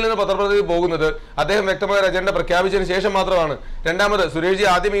 ഇന്ത്യയിൽ നിന്ന് പത്രപ്രതിനിധി പോകുന്നത് അദ്ദേഹം വ്യക്തമായ ഒരു അജണ്ട പ്രഖ്യാപിച്ചതിന് ശേഷം മാത്രമാണ്. രണ്ടാമത്, സുരേഷ് ജി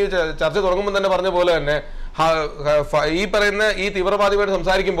ആദ്യം ഈ ചർച്ച തുടങ്ങുമ്പോൾ തന്നെ പറഞ്ഞ പോലെ തന്നെ ഈ പറയുന്ന ഈ തീവ്രവാദിയുമായിട്ട്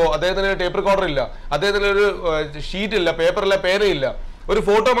സംസാരിക്കുമ്പോൾ അദ്ദേഹത്തിന് ടേപ്പ് റെക്കോർഡർ ഇല്ല, അദ്ദേഹത്തിന് ഒരു ഷീറ്റ് ഇല്ല, പേപ്പറില്ല, പേനയില്ല, ഒരു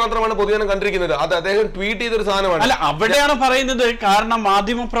ഫോട്ടോ മാത്രമാണ് പൊതുജനം കണ്ടിരിക്കുന്നത്. അത് അദ്ദേഹം ട്വീറ്റ് ചെയ്തൊരു സാധനമാണ്. അല്ല, അവിടെയാണ് പറയുന്നത് കാരണം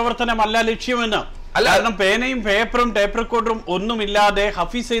മാധ്യമ പ്രവർത്തനമല്ല ലക്ഷ്യമെന്ന്. കാരണം പേനയും പേപ്പറും ടേപ്പ് റെക്കോർഡറും ഒന്നുമില്ലാതെ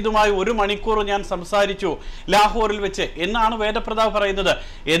ഹഫീസ് സെയ്ദുമായി 1 മണിക്കൂർ ഞാൻ സംസാരിച്ചു ലാഹോറിൽ വെച്ച് എന്നാണ് വേദപ്രതാപ് പറയുന്നത്.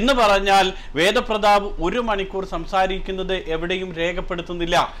 എന്ന് പറഞ്ഞാൽ വേദപ്രതാപ് 1 മണിക്കൂർ സംസാരിക്കുന്നത് എവിടെയും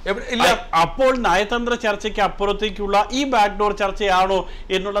രേഖപ്പെടുത്തുന്നില്ല. അപ്പോൾ നയതന്ത്ര ചർച്ചയ്ക്ക് അപ്പുറത്തേക്കുള്ള ഈ ബാക്ക്ഡോർ ചർച്ചയാണോ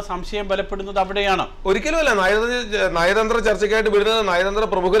എന്നുള്ള സംശയം ബലപ്പെടുന്നത് അവിടെയാണ്. ഒരിക്കലുമല്ല. നയതന്ത്ര ചർച്ചയ്ക്കായിട്ട് വിടുന്നത്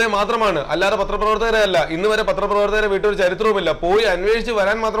നയതന്ത്ര പ്രമുഖരെ മാത്രമാണ്, അല്ലാതെ പത്രപ്രവർത്തകരെ അല്ല. ഇന്ന് വരെ പത്രപ്രവർത്തകരെ വിട്ടൊരു ചരിത്രവുമില്ല. പോയി അന്വേഷിച്ച്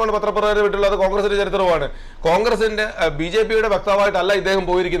വരാൻ മാത്രമാണ് പത്രപ്രവർത്തകരെ വിട്ടുള്ളത്. കോൺഗ്രസിന്റെ ചരിത്രമാണ്. കോൺഗ്രസിന്റെ BJPയുടെ വക്താവായിട്ടല്ല ഇദ്ദേഹം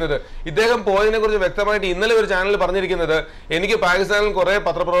പോയിരിക്കുന്നത്. ഇദ്ദേഹം പോയതിനെ കുറിച്ച് വ്യക്തമായിട്ട് ഇന്നലെ ഒരു ചാനലിൽ പറഞ്ഞിരിക്കുന്നത്, എനിക്ക് പാകിസ്ഥാനിൽ കുറെ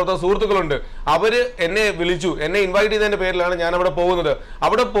പത്രപ്രവർത്തക സുഹൃത്തുക്കളുണ്ട്, അവര് എന്നെ വിളിച്ചു, എന്നെ ഇൻവൈറ്റ് ചെയ്തതിന്റെ പേരിലാണ് ഞാൻ അവിടെ പോകുന്നത്.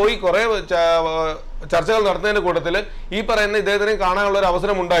 അവിടെ പോയി കുറെ ചർച്ചകൾ നടത്തുന്നതിന്റെ കൂട്ടത്തിൽ ഈ പറയുന്ന ഇദ്ദേഹത്തിനെ കാണാനുള്ള ഒരു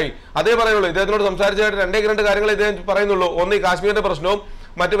അവസരം ഉണ്ടായി. അതേ പറയുള്ളൂ. ഇദ്ദേഹത്തിനോട് സംസാരിച്ചായിട്ട് 2 കാര്യങ്ങൾ ഇദ്ദേഹം പറയുന്നുള്ളൂ. ഒന്ന് ഈ കാശ്മീരിന്റെ പ്രശ്നവും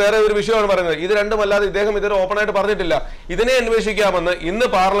മറ്റു വേറെ ഒരു വിഷയമാണ് പറയുന്നത്. ഇത് രണ്ടുമല്ലാതെ ഇദ്ദേഹം ഇതുവരെ ഓപ്പൺ ആയിട്ട് പറഞ്ഞിട്ടില്ല. ഇതിനെ അന്വേഷിക്കാമെന്ന് ഇന്ന്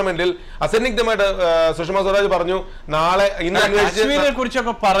പാർലമെന്റിൽ അസന്നിഗ്ധമായിട്ട് സുഷമ സ്വരാജ് പറഞ്ഞു. നാളെ കാശ്മീരിനെ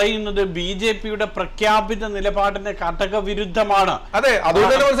കുറിച്ചൊക്കെ പറയുന്നത് BJPയുടെ പ്രഖ്യാപിത നിലപാടിന്റെ ഘടകവിരുദ്ധമാണ്. അതെ,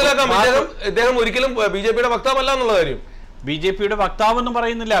 അതുകൊണ്ട് തന്നെ മനസ്സിലാക്കാം ഇദ്ദേഹം ഒരിക്കലും BJPയുടെ വക്താവല്ല എന്നുള്ള കാര്യം. BJPയുടെ വക്താവെന്ന്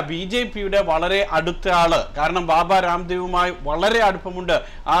പറയുന്നില്ല, BJPയുടെ വളരെ അടുത്ത ആള്. കാരണം ബാബ രാംദേവുമായി വളരെ അടുപ്പമുണ്ട്,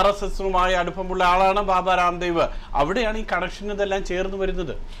 RSSുമായി അടുപ്പമുള്ള ആളാണ് ബാബ രാംദേവ്. അവിടെയാണ് ഈ കണക്ഷൻ ഇതെല്ലാം ചേർന്ന്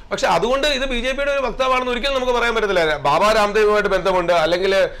വരുന്നത്. പക്ഷെ അതുകൊണ്ട് ഇത് BJPയുടെ ഒരു വക്താവാണെന്ന് ഒരിക്കലും നമുക്ക് പറയാൻ പറ്റത്തില്ല. ബാബ രാംദേവുമായിട്ട് ബന്ധമുണ്ട്,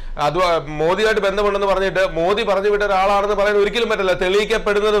 അല്ലെങ്കിൽ അത് മോദിയായിട്ട് ബന്ധമുണ്ടെന്ന് പറഞ്ഞിട്ട് മോദി പറഞ്ഞു വിട്ട ഒരാളാണെന്ന് പറയാൻ ഒരിക്കലും പറ്റില്ല.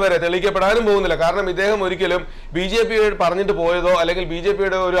 തെളിയിക്കപ്പെടുന്നത് വരെ തെളിയിക്കപ്പെടാനും പോകുന്നില്ല. കാരണം ഇദ്ദേഹം ഒരിക്കലും BJP പറഞ്ഞിട്ട് പോയതോ അല്ലെങ്കിൽ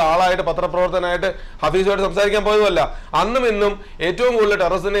BJPയുടെ ഒരു ആളായിട്ട് പത്രപ്രവർത്തനായിട്ട് ഹഫീസുമായിട്ട് സംസാരിക്കാൻ പോയതോ അല്ല. അന്നും ഇന്നും ഏറ്റവും കൂടുതൽ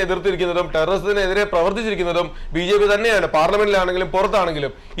ടെററിസത്തിനെ എതിർത്തിരിക്കുന്നതും ടെററിസത്തിനെതിരെ പ്രവർത്തിച്ചിരിക്കുന്നതും BJP തന്നെയാണ്, പാർലമെന്റിലാണെങ്കിലും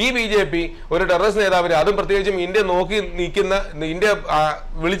പുറത്താണെങ്കിലും. ഈ BJP ഒരു ടെററിസ്റ്റ് നേതാവിനെ, അതും പ്രത്യേകിച്ചും ഇന്ത്യ നോക്കി നിൽക്കുന്ന, ഇന്ത്യ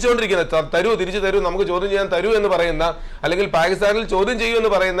വിളിച്ചുകൊണ്ടിരിക്കുന്ന തിരിച്ചു തരൂ, നമുക്ക് ചോദ്യം ചെയ്യാൻ തരൂ എന്ന് പറയുന്ന, അല്ലെങ്കിൽ പാകിസ്ഥാനിൽ ചോദ്യം ചെയ്യൂ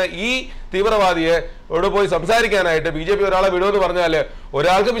എന്ന് പറയുന്ന ഈ തീവ്രവാദിയെ ഇവിടെ പോയി സംസാരിക്കാനായിട്ട് BJP ഒരാളെ വിടുമെന്ന് പറഞ്ഞാൽ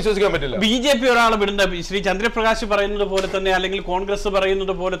ഒരാൾക്കും വിശ്വസിക്കാൻ പറ്റില്ല. BJP ഒരാളെ വിടുന്നത് ശ്രീ ചന്ദ്രപ്രകാശ് പറയുന്നത് പോലെ തന്നെ, അല്ലെങ്കിൽ കോൺഗ്രസ്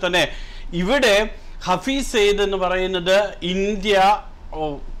പറയുന്നത് പോലെ തന്നെ ഇവിടെ ഹഫീസ് സെയ്ദ് എന്ന് പറയുന്നത് ഇന്ത്യ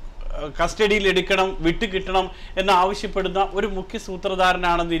കസ്റ്റഡിയിൽ എടുക്കണം, വിട്ടുകിട്ടണം എന്ന് ആവശ്യപ്പെടുന്ന ഒരു മുഖ്യ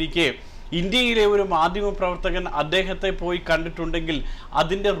സൂത്രധാരനാണെന്നിരിക്കെ ഇന്ത്യയിലെ ഒരു മാധ്യമ പ്രവർത്തകൻ അദ്ദേഹത്തെ പോയി കണ്ടിട്ടുണ്ടെങ്കിൽ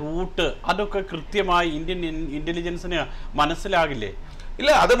അതിന്റെ റൂട്ട് അതൊക്കെ കൃത്യമായി ഇന്ത്യൻ ഇന്റലിജൻസിന് മനസ്സിലാകില്ലേ?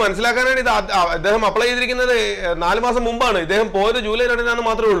 ഇല്ല, അത് മനസ്സിലാക്കാനാണ് ഇത് അദ്ദേഹം അപ്ലൈ ചെയ്തിരിക്കുന്നത് 4 മാസം മുമ്പാണ്. ഇദ്ദേഹം പോയത് ജൂലൈ 2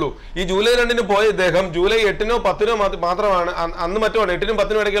 മാത്രമേ ഉള്ളൂ. ഈ ജൂലൈ 2 പോയ ഇദ്ദേഹം ജൂലൈ 8 10 മാത്രമാണ്, അന്ന് മറ്റുമാണ് 8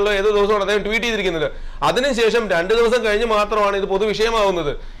 10 ഇടയ്ക്കുള്ള ഏത് ദിവസമാണ് അദ്ദേഹം ട്വീറ്റ് ചെയ്തിരിക്കുന്നത്. അതിനുശേഷം 2 ദിവസം കഴിഞ്ഞ് മാത്രമാണ് ഇത്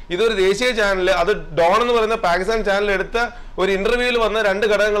പൊതുവിഷയമാവുന്നത്. ഇതൊരു ദേശീയ ചാനൽ, അത് ഡോൺ എന്ന് പറയുന്ന പാകിസ്ഥാൻ ചാനൽ എടുത്ത ഒരു ഇന്റർവ്യൂവിൽ വന്ന 2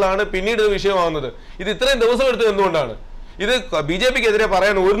 ഘടകങ്ങളാണ് പിന്നീട് ഇത് വിഷയമാവുന്നത്. ഇത് ഇത്രയും ദിവസം എടുത്തത് എന്തുകൊണ്ടാണ്? ഇത് BJPക്കെതിരെ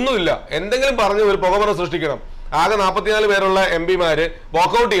പറയാൻ ഒന്നുമില്ല. എന്തെങ്കിലും പറഞ്ഞ് ഒരു പുകമറ സൃഷ്ടിക്കണം. ആകെ 44 പേരുള്ള MP-മാര്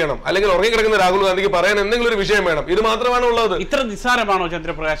വാക്കൗട്ട് ചെയ്യണം, അല്ലെങ്കിൽ ഉറങ്ങിക്കിടക്കുന്ന രാഹുൽ ഗാന്ധിക്ക് പറയാൻ എന്തെങ്കിലും ഒരു വിഷയം വേണം. ഇത് മാത്രമാണ് ഉള്ളത്. ഇത്ര നിസ്സാരമാണോ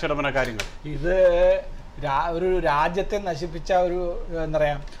ചന്ദ്രപ്രകാശ് ഇടപെടുന്ന കാര്യങ്ങൾ? ഇത് ഒരു രാജ്യത്തെ നശിപ്പിച്ച ഒരു എന്താ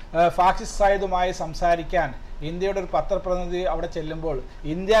പറയാ ഫാസിസമായുമായി സംസാരിക്കാൻ ഇന്ത്യയുടെ ഒരു പത്രപ്രതിനിധി അവിടെ ചെല്ലുമ്പോൾ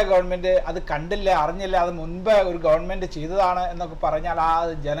ഇന്ത്യ ഗവൺമെന്റ് അത് കണ്ടില്ല, അറിഞ്ഞില്ല, അത് മുൻപ് ഒരു ഗവൺമെന്റ് ചെയ്തതാണ് എന്നൊക്കെ പറഞ്ഞാൽ ആ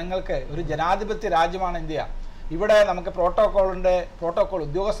ജനങ്ങൾക്ക്, ഒരു ജനാധിപത്യ രാജ്യമാണ് ഇന്ത്യ. ഇവിടെ നമുക്ക് പ്രോട്ടോകോൾ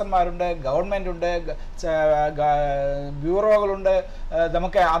ഉദ്യോഗസ്ഥന്മാരുണ്ട്, ഗവൺമെന്റ് ഉണ്ട്, ബ്യൂറോകളുണ്ട്.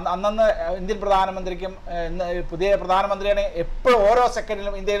 നമുക്ക് അന്നന്ന് ഇന്ത്യൻ പ്രധാനമന്ത്രിക്കും പുതിയ പ്രധാനമന്ത്രിയാണ് എപ്പോഴും ഓരോ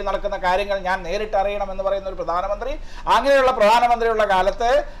സെക്കൻഡിലും ഇന്ത്യയിൽ നടക്കുന്ന കാര്യങ്ങൾ ഞാൻ നേരിട്ട് അറിയണം എന്ന് പറയുന്ന ഒരു പ്രധാനമന്ത്രി. അങ്ങനെയുള്ള പ്രധാനമന്ത്രിയുള്ള കാലത്ത്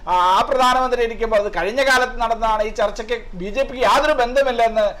ആ പ്രധാനമന്ത്രി ഇരിക്കുമ്പോൾ അത് കഴിഞ്ഞ കാലത്ത് നടന്നതാണ്. ഈ ചർച്ചയ്ക്ക് BJPക്ക് യാതൊരു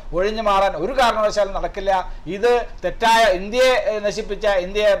ബന്ധമില്ലെന്ന് ഒഴിഞ്ഞു മാറാൻ ഒരു കാരണവശാലും നടക്കില്ല. ഇത് തെറ്റായ ഇന്ത്യയെ നശിപ്പിച്ച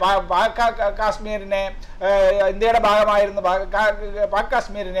കാശ്മീരിനെ, ഇന്ത്യയുടെ ഭാഗമായിരുന്നു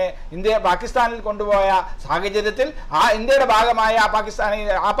കാശ്മീരിനെ പാകിസ്ഥാനിൽ കൊണ്ടുപോയ സാഹചര്യത്തിൽ ആ ഇന്ത്യയുടെ ഭാഗമായ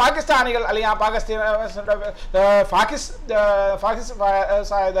ആ പാകിസ്ഥാനികൾ അല്ലെങ്കിൽ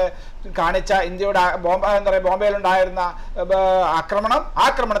കാണിച്ച ഇന്ത്യയുടെ ബോംബെയിലുണ്ടായിരുന്ന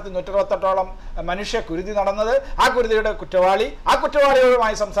ആക്രമണത്തിൽ 128ഓളം മനുഷ്യ കുരുതി നടന്നത്. ആ കുരുതിയുടെ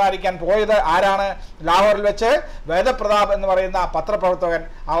കുറ്റവാളികളുമായി സംസാരിക്കാൻ പോയത് ആരാണ്? ലാഹോറിൽ വെച്ച് വേദപ്രതാപ് എന്ന് പറയുന്ന പത്രപ്രവർത്തകൻ.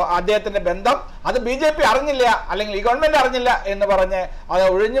 അദ്ദേഹത്തിന്റെ ബന്ധം അത് BJP അറിഞ്ഞില്ല, അല്ലെങ്കിൽ ഈ ഗവൺമെന്റ് അറിഞ്ഞില്ല എന്ന് പറഞ്ഞ് അത്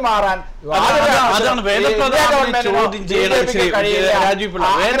ഒഴിഞ്ഞു മാറാൻ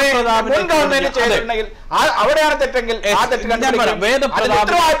അവിടെയാണ് തെറ്റെങ്കിൽ ആ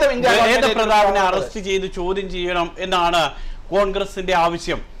വേദപ്രതാപിനെ അറസ്റ്റ് ചെയ്ത് ചോദ്യം ചെയ്യണം എന്നാണ് കോൺഗ്രസിന്റെ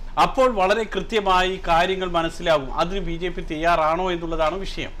ആവശ്യം. അപ്പോൾ വളരെ കൃത്യമായി കാര്യങ്ങൾ മനസ്സിലാകും. അതിന് BJP തയ്യാറാണോ എന്നുള്ളതാണ്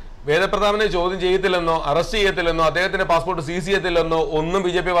വിഷയം. വേദപ്രതാപിനെ ചോദ്യം ചെയ്യത്തില്ലെന്നോ അറസ്റ്റ് ചെയ്യത്തില്ലെന്നോ അദ്ദേഹത്തിന്റെ പാസ്പോർട്ട് സീസ് ചെയ്യത്തില്ലെന്നോ ഒന്നും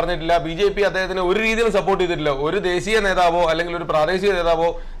BJP പറഞ്ഞിട്ടില്ല. BJP അദ്ദേഹത്തിന് ഒരു രീതിയിലും സപ്പോർട്ട് ചെയ്തിട്ടില്ല. ഒരു ദേശീയ നേതാവോ അല്ലെങ്കിൽ ഒരു പ്രാദേശിക നേതാവോ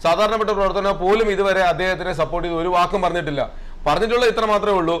സാധാരണപ്പെട്ട പ്രവർത്തനോ പോലും ഇതുവരെ അദ്ദേഹത്തിനെ സപ്പോർട്ട് ചെയ്ത് ഒരു വാക്കും പറഞ്ഞിട്ടില്ല. പറഞ്ഞിട്ടുള്ള ഇത്ര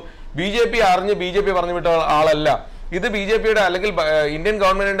മാത്രമേ ഉള്ളൂ. BJP അറിഞ്ഞ് BJP പറഞ്ഞു വിട്ട ആളല്ല ഇത്. BJPയുടെ അല്ലെങ്കിൽ ഇന്ത്യൻ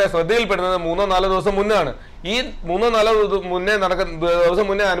ഗവൺമെന്റിന്റെ ശ്രദ്ധയിൽപ്പെടുന്നത് 3-4 ദിവസം മുന്നാണ്. ഈ 3-4 ദിവസം മുന്നേ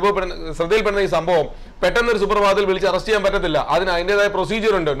ശ്രദ്ധയിൽപ്പെടുന്ന ഈ സംഭവം പെട്ടെന്ന് ഒരു സുപ്രഭാതത്തിൽ വിളിച്ച് അറസ്റ്റ് ചെയ്യാൻ പറ്റത്തില്ല. അതിന് അതിൻ്റെതായ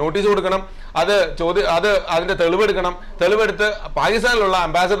പ്രൊസീജിയർ ഉണ്ട്. നോട്ടീസ് കൊടുക്കണം, അതിന്റെ തെളിവെടുക്കണം. തെളിവെടുത്ത് പാകിസ്ഥാനിലുള്ള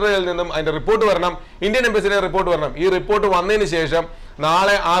അംബാസഡറിൽ നിന്നും അതിന്റെ റിപ്പോർട്ട് വരണം, ഇന്ത്യൻ എംബസിയുടെ റിപ്പോർട്ട് വരണം. ഈ റിപ്പോർട്ട് വന്നതിന് ശേഷം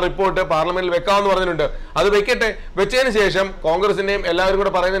നാളെ ആ റിപ്പോർട്ട് പാർലമെന്റിൽ വെക്കാമെന്ന് പറഞ്ഞിട്ടുണ്ട്. അത് വെക്കട്ടെ. വെച്ചതിന് ശേഷം കോൺഗ്രസിന്റെയും എല്ലാവരും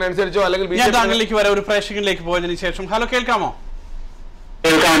കൂടെ പറയുന്നതിനനുസരിച്ചോ അല്ലെങ്കിൽ താങ്കളിലേക്ക് വരെ ഒരു പ്രേക്ഷകനിലേക്ക് പോയതിനു ശേഷം. ഹലോ, കേൾക്കാമോ?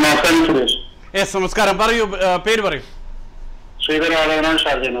 യെസ്, നമസ്കാരം. പറയൂ, പേര് പറയൂ.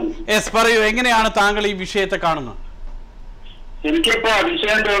 യെസ്, പറയൂ. എങ്ങനെയാണ് താങ്കൾ ഈ വിഷയത്തെ കാണുന്നത്? എനിക്കിപ്പോ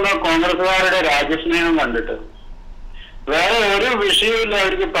അതിശയം തോന്നുന്നു കോൺഗ്രസുകാരുടെ രാജ്യസ്നേഹം കണ്ടിട്ട്. വേറെ ഒരു വിഷയമില്ല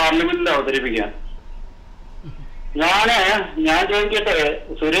അവർക്ക് പാർലമെന്റിൽ അവതരിപ്പിക്കാൻ. ഞാൻ ചോദിക്കട്ടെ,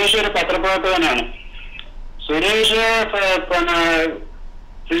 സുരേഷ് ഒരു പത്രപ്രവർത്തകനാണ്. സുരേഷ്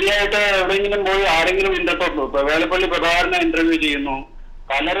ഫ്രീ ആയിട്ട് എവിടെയെങ്കിലും പോയി ആരെങ്കിലും വേലപ്പള്ളി പ്രഭാകരനെ ഇന്റർവ്യൂ ചെയ്യുന്നു,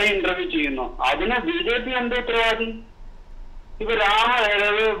 പലരെ ഇന്റർവ്യൂ ചെയ്യുന്നു. അതിന് BJP എന്ത് ഉത്തരവാദി? ഇപ്പൊ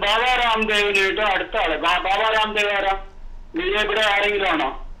ബാബാ രാംദേവിനായിട്ട് അടുത്ത ആള് ബാബാ രാംദേവ് ആരാ? BJPയുടെ ആരെങ്കിലും ആണോ?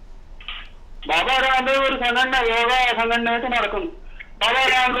 ബാബാ രാംദേവ് ഒരു യോഗ സംഘടനയായിട്ട് നടക്കുന്നു. ബാബാ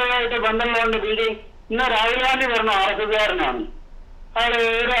രാംദേവായിട്ട് ബന്ധമുള്ളതുകൊണ്ട് BJP. ഇന്ന് രാഹുൽ ഗാന്ധി പറഞ്ഞ RSSകാരനാണ്. അയാൾ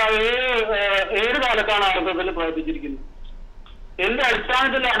ഏത് കാലത്താണ് RSSൽ പ്രവർത്തിച്ചിരിക്കുന്നത്? എന്ത്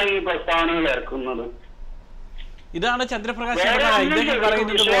അടിസ്ഥാനത്തിലാണ് ഈ പ്രസ്താവനകൾ ഇറക്കുന്നത്? ഇതാണ് ചന്ദ്രപ്രകാശ്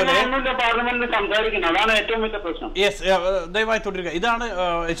പറയുന്നത് പോലെ പാർലമെന്റിൽ സംസാരിക്കുന്നത്. അതാണ് ഏറ്റവും വലിയ പ്രശ്നം. യെസ്, ദയവായി തുടരുക. ഇതാണ്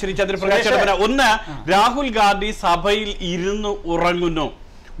ശ്രീ ചന്ദ്രപ്രകാശ്. ഒന്ന്, രാഹുൽ ഗാന്ധി സഭയിൽ ഇരുന്ന് ഉറങ്ങുന്നു.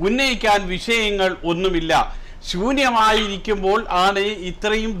 ഉന്നയിക്കാൻ വിഷയങ്ങൾ ഒന്നുമില്ല. ശൂന്യമായിരിക്കുമ്പോൾ ആണ്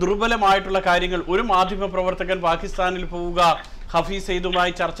ഇത്രയും ദുർബലമായിട്ടുള്ള കാര്യങ്ങൾ. ഒരു മാധ്യമ പ്രവർത്തകൻ പാകിസ്ഥാനിൽ പോവുക, ഹഫീസ്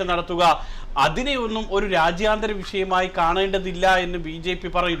സെയ്ദുമായി ചർച്ച നടത്തുക, അതിനെയൊന്നും ഒരു രാജ്യാന്തര വിഷയമായി കാണേണ്ടതില്ല എന്ന് BJP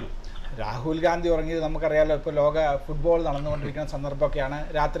പറയുന്നു. രാഹുൽ ഗാന്ധി ഉറങ്ങിയത് നമുക്കറിയാലോ. ഇപ്പോൾ ലോക ഫുട്ബോൾ നടന്നുകൊണ്ടിരിക്കുന്ന സന്ദർഭമൊക്കെയാണ്.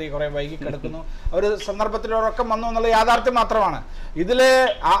 രാത്രി കുറെ വൈകി കിടക്കുന്നു. ഒരു സന്ദർഭത്തിൽ ഉറക്കം വന്നു എന്നുള്ള യാഥാർത്ഥ്യം മാത്രമാണ്. ഇതിൽ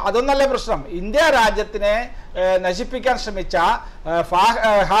അതൊന്നല്ല പ്രശ്നം. ഇന്ത്യ രാജ്യത്തിനെ നശിപ്പിക്കാൻ ശ്രമിച്ച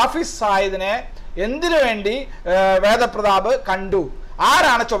ഹാഫിസ് സായിദിനെ എന്തിനു വേണ്ടി വേദപ്രതാപ് കണ്ടു?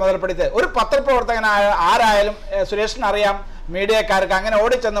 ആരാണ് ചുമതലപ്പെടുത്തിയത്? ഒരു പത്രപ്രവർത്തകനായ ആരായാലും സുരേഷിന് അറിയാം, മീഡിയക്കാർക്ക് അങ്ങനെ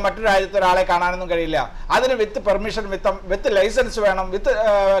ഓടിച്ചെന്ന് മറ്റൊരു രാജ്യത്തെ ഒരാളെ കാണാനൊന്നും കഴിയില്ല. അതിന് വിത്ത് പെർമിഷൻ, വിത്ത് ലൈസൻസ് വേണം, വിത്ത്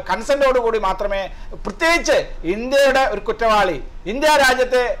കൺസെന്റോടുകൂടി മാത്രമേ. പ്രത്യേകിച്ച് ഇന്ത്യയുടെ ഒരു കുറ്റവാളി, ഇന്ത്യ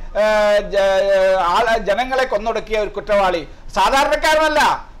രാജ്യത്തെ ജനങ്ങളെ കൊന്നൊടുക്കിയ ഒരു കുറ്റവാളി സാധാരണക്കാരനല്ല,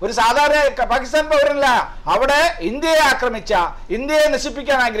 ഒരു സാധാരണ പാകിസ്ഥാൻ പൗരനല്ല. അവിടെ ഇന്ത്യയെ ആക്രമിച്ച, ഇന്ത്യയെ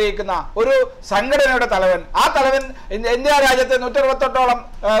നശിപ്പിക്കാൻ ആഗ്രഹിക്കുന്ന ഒരു സംഘടനയുടെ തലവൻ. ആ തലവൻ ഇന്ത്യ രാജ്യത്തെ 168ഓളം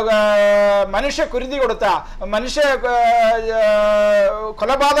മനുഷ്യ കുരുതി കൊടുത്ത, മനുഷ്യ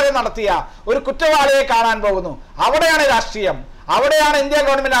കൊലപാതകം നടത്തിയ ഒരു കുറ്റവാളിയെ കാണാൻ പോകുന്നു. അവിടെയാണ് രാഷ്ട്രീയം, അവിടെയാണ് ഇന്ത്യ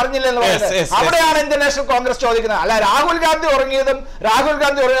ഗവൺമെന്റ് അറിഞ്ഞില്ലെന്ന് പറയുന്നത്. അവിടെയാണ് ഇന്ത്യൻ നാഷണൽ കോൺഗ്രസ് ചോദിക്കുന്നത്. അല്ല, രാഹുൽ ഗാന്ധി ഉറങ്ങിയതും രാഹുൽ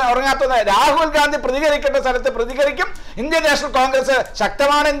ഗാന്ധി ഉറങ്ങാത്തതും, രാഹുൽ ഗാന്ധി പ്രതികരിക്കേണ്ട സ്ഥലത്ത് പ്രതികരിക്കും. ഇന്ത്യൻ നാഷണൽ കോൺഗ്രസ്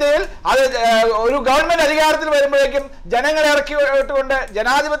ശക്തമാണ് ഇന്ത്യയിൽ. അത് ഒരു ഗവൺമെന്റ് അധികാരത്തിൽ വരുമ്പോഴേക്കും ജനങ്ങളെ ഇറക്കി വിട്ടുകൊണ്ട്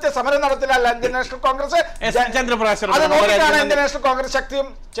ജനാധിപത്യ സമരം നടത്തില്ല ഇന്ത്യൻ നാഷണൽ കോൺഗ്രസ്. അത് നോക്കിയിട്ടാണ് ഇന്ത്യൻ നാഷണൽ കോൺഗ്രസ് ശക്തിയും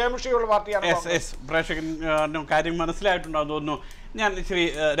ചേമുഷിയുള്ള പാർട്ടിയാണ്. പ്രേക്ഷകൻ കാര്യം മനസ്സിലായിട്ടുണ്ടാവും തോന്നുന്നു. ഞാൻ ശ്രീ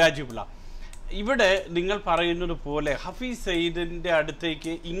രാജീവ് പിള്ള, ഇവിടെ നിങ്ങൾ പറയുന്നത് പോലെ ഹഫീസ് സയ്യിദിന്റെ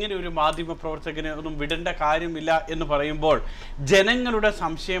അടുത്തേക്ക് ഇങ്ങനെ ഒരു മാധ്യമ പ്രവർത്തകനെ ഒന്നും വിടേണ്ട കാര്യമില്ല എന്ന് പറയുമ്പോൾ ജനങ്ങളുടെ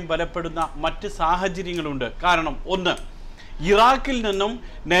സംശയം ബലപ്പെടുന്ന മറ്റ് സാഹചര്യങ്ങളുണ്ട്. കാരണം ഒന്ന്, ഇറാഖിൽ നിന്നും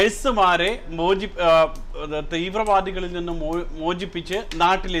നഴ്സുമാരെ തീവ്രവാദികളിൽ നിന്നും മോചിപ്പിച്ച്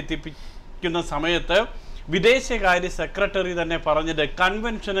നാട്ടിലെത്തിപ്പിക്കുന്ന സമയത്ത് വിദേശകാര്യ സെക്രട്ടറി തന്നെ പറഞ്ഞത്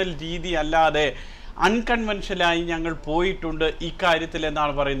കൺവെൻഷണൽ രീതി അല്ലാതെ അൺകൺവെൻഷനായി ഞങ്ങൾ പോയിട്ടുണ്ട് ഇക്കാര്യത്തിൽ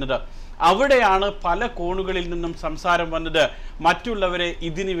എന്നാണ് പറയുന്നത്. അവിടെയാണ് പല കോണുകളിൽ നിന്നും സംസാരം വന്നത്. മറ്റുള്ളവരെ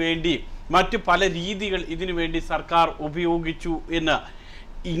ഇതിനു വേണ്ടി, മറ്റു പല രീതികൾ ഇതിനു വേണ്ടി സർക്കാർ ഉപയോഗിച്ചു എന്ന്.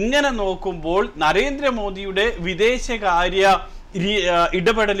 ഇങ്ങനെ നോക്കുമ്പോൾ നരേന്ദ്രമോദിയുടെ വിദേശകാര്യ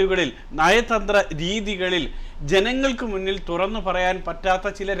ഇടപെടലുകളിൽ, നയതന്ത്ര രീതികളിൽ ജനങ്ങൾക്ക് മുന്നിൽ തുറന്നു പറയാൻ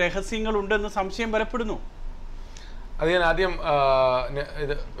പറ്റാത്ത ചില രഹസ്യങ്ങളുണ്ടെന്ന് സംശയം ബലപ്പെടുന്നു. അത് ഞാൻ ആദ്യം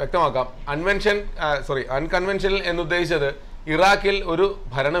ഇത് വ്യക്തമാക്കാം. അൺകൺവെൻഷനൽ എന്നുദ്ദേശിച്ചത് ഇറാഖിൽ ഒരു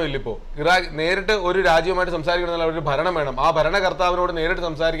ഭരണമില്ലിപ്പോൾ. ഇറാഖ് നേരിട്ട് ഒരു രാജ്യവുമായിട്ട് സംസാരിക്കണമെന്നുള്ള ഒരു ഭരണം വേണം. ആ ഭരണകർത്താവിനോട് നേരിട്ട്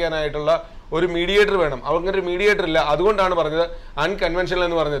സംസാരിക്കാനായിട്ടുള്ള ഒരു മീഡിയേറ്റർ വേണം. അവർക്ക് ഒരു മീഡിയേറ്റർ ഇല്ല. അതുകൊണ്ടാണ് പറഞ്ഞത് അൺകൺവെൻഷനൽ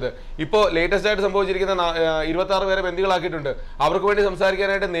എന്ന് പറഞ്ഞത്. ഇപ്പോൾ ലേറ്റസ്റ്റ് ആയിട്ട് സംഭവിച്ചിരിക്കുന്ന 26 പേരെ ബന്ദികളാക്കിയിട്ടുണ്ട്. അവർക്ക് വേണ്ടി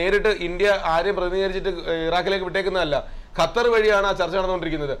സംസാരിക്കാനായിട്ട് നേരിട്ട് ഇന്ത്യ ആരെയും പ്രതിനിധീകരിച്ചിട്ട് ഇറാഖിലേക്ക് വിട്ടേക്കുന്നതല്ല, ഖത്തർ വഴിയാണ് ആ ചർച്ച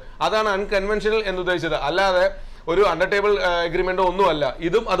നടന്നുകൊണ്ടിരിക്കുന്നത്. അതാണ് അൺകൺവെൻഷനൽ എന്നുദ്ദേശിച്ചത്. അല്ലാതെ ഒരു അണ്ടർ ടേബിൾ എഗ്രിമെന്റോ ഒന്നുമല്ല.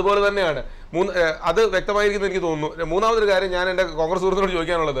 ഇതും അതുപോലെ തന്നെയാണ്. അത് വ്യക്തമായിരിക്കുന്നു എനിക്ക് തോന്നുന്നു. മൂന്നാമതൊരു കാര്യം ഞാൻ എൻ്റെ കോൺഗ്രസ് സുഹൃത്തിനോട്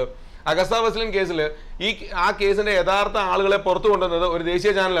ചോദിക്കാനുള്ളത്, അഗസ്ത വെസ്റ്റ്ലൻഡ് കേസിൽ ആ കേസിന്റെ യഥാർത്ഥ ആളുകളെ പുറത്തു കൊണ്ടുവന്നത് ഒരു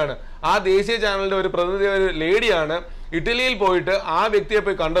ദേശീയ ചാനലാണ്. ആ ദേശീയ ചാനലിന്റെ ഒരു പ്രതിനിധി, ഒരു ലേഡിയാണ് ഇറ്റലിയിൽ പോയിട്ട് ആ വ്യക്തിയെ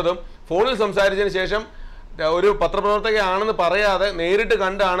പോയി കണ്ടതും ഫോണിൽ സംസാരിച്ചതിന് ശേഷം ഒരു പത്രപ്രവർത്തകയാണെന്ന് പറയാതെ നേരിട്ട്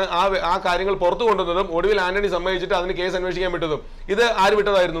കണ്ടാണ് ആ കാര്യങ്ങൾ പുറത്തു കൊണ്ടുവന്നതും ഒടുവിൽ ആന്റണി സമ്മതിച്ചിട്ട് അതിന് കേസ് അന്വേഷിക്കാൻ വിട്ടതും. ഇത് ആര്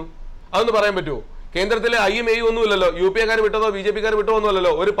വിട്ടതായിരുന്നു? അതൊന്ന് പറയാൻ പറ്റുമോ? കേന്ദ്രത്തിലെ IMAU ഒന്നുമില്ലല്ലോ, UPA-കാർ വിട്ടതോ BJP-കാർ വിട്ടതോ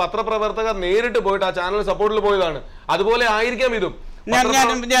ഒന്നുമല്ലല്ലോ. ഒരു പത്രപ്രവർത്തകർ നേരിട്ട് പോയിട്ട് ആ ചാനൽ സപ്പോർട്ടിൽ പോയതാണ്. അതുപോലെ ആയിരിക്കാം ഇതും.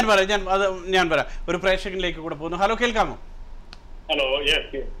 ഞാൻ പറയാം. ഒരു പ്രേക്ഷകനിലേക്ക് കൂടെ പോകുന്നു. ഹലോ, കേൾക്കാമോ? ഹലോ,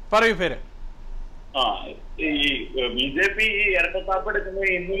 പറയൂ പേര്. ഈ BJP ഇരട്ടത്താപ്പെടുക്കുന്നത്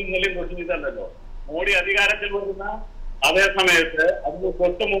ഇന്നും ഇന്നലെയും പ്രശ്നിച്ചല്ലോ. മോഡി അധികാരത്തിൽ വരുന്ന അതേ സമയത്ത് അതിന്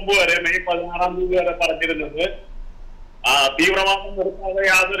തൊട്ട് മുമ്പ് വരെ മെയ് 16-ാം തീയതി വരെ പറഞ്ഞിരുന്നത് തീവ്രവാദം നിർത്താതെ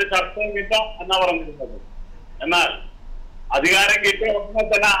യാതൊരു ചർച്ചയും ഇല്ല എന്നാ പറഞ്ഞിരുന്നത്. എന്നാൽ അധികാരം കിട്ടിയ ഉടനെ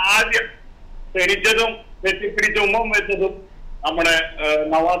തന്നെ ആദ്യം ക്ഷണിച്ചതും തെറ്റിപ്പിടിച്ച് ഉമ്മം വെച്ചതും നമ്മുടെ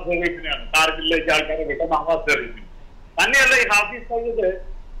നവാസ് ഷെരീഫിനെയാണ്. കാർഗിലേക്ക് ആൾക്കാരെ വിട്ട നവാസ് ഷെരീഫിന് തന്നെയല്ല. ഈ ഹാഫിസ് സയ്യിദ്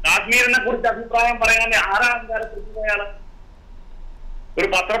കാശ്മീരിനെ കുറിച്ച് അഭിപ്രായം പറയാൻ ആരാ അധികാരപ്പെടുത്തുകയാണ്? ഒരു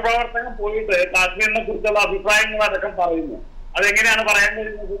പത്രപ്രവർത്തകൻ പോയിട്ട് കാശ്മീരിനെ കുറിച്ചുള്ള അഭിപ്രായങ്ങൾ അടക്കം പറയുന്നു. അതെങ്ങനെയാണ് പറയാൻ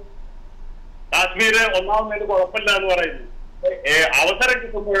കഴിയുന്നത്? കാശ്മീർ ഒന്നാമത് കുഴപ്പമില്ല എന്ന് പറയുന്നു. അവസരം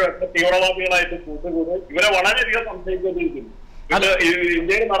കിട്ടുമ്പോഴൊക്കെ തീവ്രവാദികളായിട്ട് കൂട്ടുകൂടും. ഇവരെ വളരെയധികം സംശയിക്കേണ്ടിയിരിക്കുന്നു.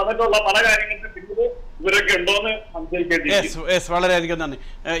 ഇന്ത്യയിൽ നടന്നിട്ടുള്ള പല കാര്യങ്ങൾക്ക് പിന്നീട് ഇവരൊക്കെ ഉണ്ടോന്ന് സംശയിക്കേണ്ടിയിരിക്കുന്നു. വളരെയധികം നന്ദി.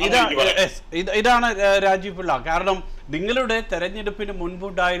 ഇതാണ് രാജീവ് പിള്ള. കാരണം നിങ്ങളുടെ തെരഞ്ഞെടുപ്പിന്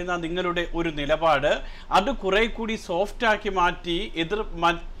മുൻപുണ്ടായിരുന്ന നിങ്ങളുടെ ഒരു നിലപാട് അത് കുറെ കൂടി സോഫ്റ്റ് ആക്കി മാറ്റി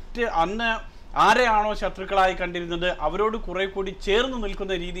മറ്റ് അന്ന് ആരെയാണോ ശത്രുക്കളായി കണ്ടിരുന്നത് അവരോട് കുറെ കൂടി ചേർന്ന്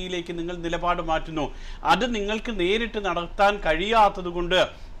നിൽക്കുന്ന രീതിയിലേക്ക് നിങ്ങൾ നിലപാട് മാറ്റുന്നു. അത് നിങ്ങൾക്ക് നേരിട്ട് നടത്താൻ കഴിയാത്തത് കൊണ്ട്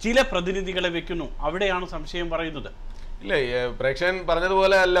ചില പ്രതിനിധികളെ വെക്കുന്നു. അവിടെയാണ് സംശയം പറയുന്നത്. ഇല്ല, പ്രേക്ഷകൻ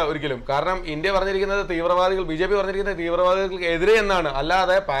പറഞ്ഞതുപോലെ അല്ല ഒരിക്കലും. കാരണം ഇന്ത്യ പറഞ്ഞിരിക്കുന്നത് തീവ്രവാദികൾ, BJP പറഞ്ഞിരിക്കുന്നത് തീവ്രവാദികൾക്ക് എതിരെ എന്നാണ്.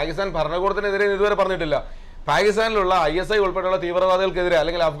 അല്ലാതെ പാകിസ്ഥാൻ ഭരണകൂടത്തിനെതിരെ ഇതുവരെ പറഞ്ഞിട്ടില്ല. പാകിസ്ഥാനിലുള്ള ISI ഉൾപ്പെടെയുള്ള തീവ്രവാദികൾക്കെതിരെ,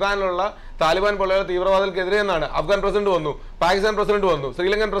 അല്ലെങ്കിൽ അഫ്ഗാനിലുള്ള താലിബാൻ പോലെയുള്ള തീവ്രവാദികൾക്കെതിരെ എന്നാണ്. അഫ്ഗാൻ പ്രസിഡന്റ് വന്നു, പാകിസ്ഥാൻ പ്രസിഡന്റ് വന്നു,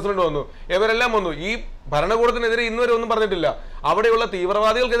 ശ്രീലങ്കൻ പ്രസിഡന്റ് വന്നു, ഇവരെല്ലാം വന്നു. ഈ ഭരണകൂടത്തിനെതിരെ ഇന്നുവരെ ഒന്നും പറഞ്ഞിട്ടില്ല. അവിടെയുള്ള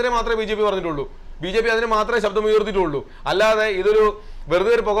തീവ്രവാദികൾക്കെതിരെ മാത്രമേ BJP പറഞ്ഞിട്ടുള്ളൂ. BJP അതിന് മാത്രമേ ശബ്ദം ഉയർത്തിയിട്ടുള്ളൂ. അല്ലാതെ ഇതൊരു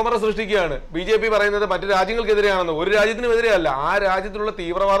വെറുതെ ഒരു പുകമറ സൃഷ്ടിക്കുകയാണ്. BJP പറയുന്നത് മറ്റു രാജ്യങ്ങൾക്കെതിരെയാണെന്ന്. ഒരു രാജ്യത്തിനും എതിരെയല്ല, ആ രാജ്യത്തിലുള്ള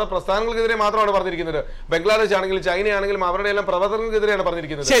തീവ്രവാദ പ്രസ്ഥാനങ്ങൾക്കെതിരെ മാത്രമാണ് പറഞ്ഞിരിക്കുന്നത്. ബംഗ്ലാദേശ് ആണെങ്കിലും ചൈനയാണെങ്കിലും അവരുടെ എല്ലാം പ്രവർത്തനങ്ങൾക്കെതിരെയാണ്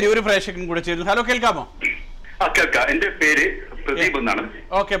പറഞ്ഞിരിക്കുന്നത്. ശരി, ഒരു പ്രേക്ഷകൻ കൂടെ ചേരുന്നു. ഹലോ, കേൾക്കാമോ? എന്റെ പേര് പ്രദീപ് എന്നാണ്.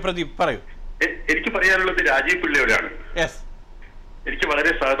 ഓക്കെ പ്രദീപ്, പറയൂ. എനിക്ക് പറയാനുള്ളത് രാജീവ് പിള്ളയോടാണ്. എനിക്ക്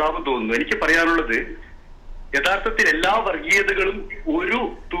വളരെ സഹതാപം തോന്നുന്നു. എനിക്ക് പറയാനുള്ളത് യഥാർത്ഥത്തിൽ എല്ലാ വർഗീയതകളും ഒരു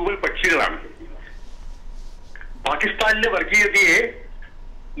തൂവൽ പക്ഷികളാണ്. പാകിസ്ഥാനിലെ വർഗീയതയെ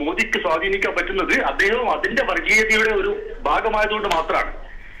മോദിക്ക് സ്വാധീനിക്കാൻ പറ്റുന്നത് അദ്ദേഹം അതിന്റെ വർഗീയതയുടെ ഒരു ഭാഗമായതുകൊണ്ട് മാത്രമാണ്.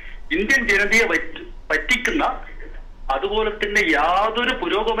 ഇന്ത്യൻ ജനതയെ പറ്റിക്കുന്ന, അതുപോലെ തന്നെ യാതൊരു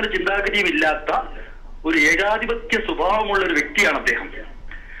പുരോഗമന ചിന്താഗതിയും ഇല്ലാത്ത ഒരു ഏകാധിപത്യ സ്വഭാവമുള്ള ഒരു വ്യക്തിയാണ് അദ്ദേഹം.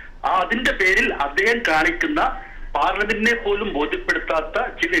 അതിന്റെ പേരിൽ അദ്ദേഹം കാണിക്കുന്ന പാർലമെന്റിനെ പോലും ബോധ്യപ്പെടുത്താത്ത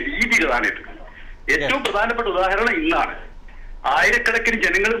ചില രീതികളാണിത്. ഏറ്റവും പ്രധാനപ്പെട്ട ഉദാഹരണം ഇന്നാണ്. ആയിരക്കണക്കിന്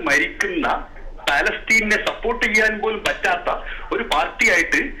ജനങ്ങൾ മരിക്കുന്ന പാലസ്തീനെ സപ്പോർട്ട് ചെയ്യാൻ പോലും പറ്റാത്ത ഒരു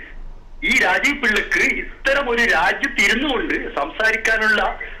പാർട്ടിയായിട്ട് ഈ രാജീവ് പിള്ളക്ക് ഇത്തരം ഒരു രാജ്യത്തിരുന്നു കൊണ്ട് സംസാരിക്കാനുള്ള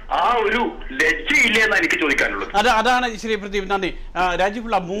ആ ഒരു ലജ്ജയില്ല എന്നാണ് എനിക്ക് ചോദിക്കാനുള്ളത്. അതാണ് ശ്രീ പ്രദീപ്, നന്ദി. രാജീവ്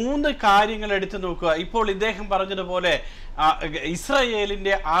പിള്ള, 3 കാര്യങ്ങൾ എടുത്തു നോക്കുക. ഇപ്പോൾ ഇദ്ദേഹം പറഞ്ഞതുപോലെ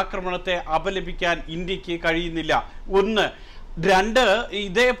ഇസ്രായേലിന്റെ ആക്രമണത്തെ അപലപിക്കാൻ ഇന്ത്യക്ക് കഴിയുന്നില്ല. 1. 2,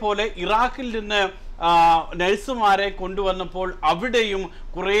 ഇതേപോലെ ഇറാഖിൽ നിന്ന് നഴ്സുമാരെ കൊണ്ടുവന്നപ്പോൾ അവിടെയും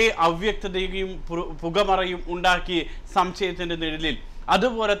കുറേ അവ്യക്തതയും പുകമറയും ഉണ്ടാക്കി സംശയത്തിന്റെ നിഴലിൽ.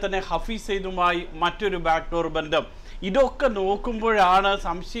 അതുപോലെ തന്നെ ഹഫീസ് സയ്യിദുമായി മറ്റൊരു ബാക്ക്ഡോർ ബന്ധം. ഇതൊക്കെ നോക്കുമ്പോഴാണ്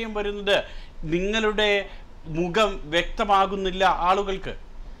സംശയം വരുന്നത്. നിങ്ങളുടെ മുഖം വ്യക്തമാകുന്നില്ല ആളുകൾക്ക്.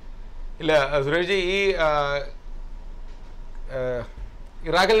 ഇല്ല സുരേഷ്, ഈ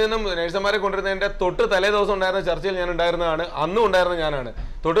ഇറാഖിൽ നിന്നും നഴ്സുമാരെ കൊണ്ടുവരുന്നതിന്റെ തൊട്ട് തലേ ദിവസം ഉണ്ടായിരുന്ന ചർച്ചയിൽ ഞാൻ ഉണ്ടായിരുന്നതാണ്. അന്നും ഉണ്ടായിരുന്ന ഞാനാണ്.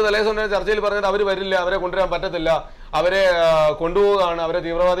 തൊട്ട് തലേ ദിവസം ഉണ്ടായിരുന്ന ചർച്ചയിൽ പറഞ്ഞത് അവർ വരില്ല, അവരെ കൊണ്ടുവരാൻ പറ്റത്തില്ല, അവരെ കൊണ്ടുപോവുകയാണ്, അവരെ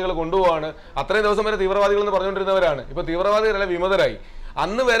തീവ്രവാദികൾ കൊണ്ടുപോവാണ്. അത്രയും ദിവസം വരെ തീവ്രവാദികൾ എന്ന് പറഞ്ഞുകൊണ്ടിരുന്നവരാണ്. ഇപ്പൊ തീവ്രവാദികളല്ല, വിമതരായി.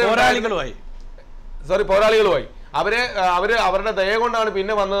 അന്ന് വരെ പോരാളികളുമായി അവരുടെ ദയ കൊണ്ടാണ്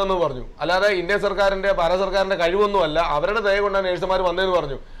പിന്നെ വന്നതെന്ന് പറഞ്ഞു. അല്ലാതെ ഇന്ത്യ സർക്കാരിന്റെ ഭാരത സർക്കാരിന്റെ കഴിവൊന്നുമല്ല, അവരുടെ ദയ കൊണ്ടാണ് നഴ്സുമാർ വന്നതെന്ന്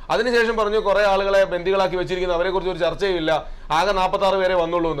പറഞ്ഞു. അതിനുശേഷം പറഞ്ഞു കുറെ ആളുകളെ ബന്ദികളാക്കി വെച്ചിരിക്കുന്നു, അവരെ കുറിച്ച് ഒരു ചർച്ചയില്ല, ആകെ 46 പേരെ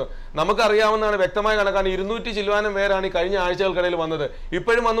വന്നുള്ളൂ എന്ന്. നമുക്കറിയാവുന്നതാണ്, വ്യക്തമായ കണക്കാണ്. 200 ചില്ലുവാനം പേരാണ് ഈ കഴിഞ്ഞ ആഴ്ചകൾക്കിടയിൽ വന്നത്.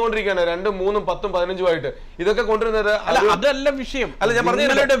 ഇപ്പോഴും വന്നുകൊണ്ടിരിക്കുകയാണ് 2, 3, 10, 15 ആയിട്ട്. ഇതൊക്കെ കൊണ്ടുവരുന്നത് അതല്ല വിഷയം. അല്ല, ഞാൻ പറഞ്ഞ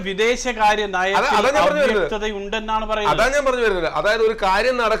വിദേശകാര്യ ഉണ്ടെന്നാണ് പറയുന്നത്. അതാണ് ഞാൻ പറഞ്ഞു വരുന്നത്. അതായത് ഒരു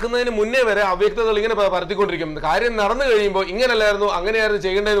കാര്യം നടക്കുന്നതിന് മുന്നേ വരെ അവ്യക്തതകൾ ഇങ്ങനെ പരത്തിക്കൊണ്ടിരിക്കും. കാര്യം നടന്നു കഴിയുമ്പോൾ ഇങ്ങനല്ലായിരുന്നു, അങ്ങനെയായിരുന്നു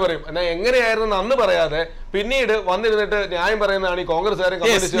ചെയ്യേണ്ടതെന്ന് പറയും. എന്നാൽ എങ്ങനെയായിരുന്നു അന്ന് പറയാതെ പിന്നീട് വന്നിരുന്നിട്ട് ന്യായം പറയുന്നതാണ് ഈ കോൺഗ്രസ്സുകാരും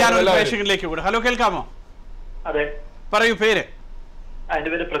കമ്മ്യൂണിസ്റ്റുകാരും. ഹലോ, കേൾക്കാമോ? അതെ, പറയൂ. പേര്? എന്റെ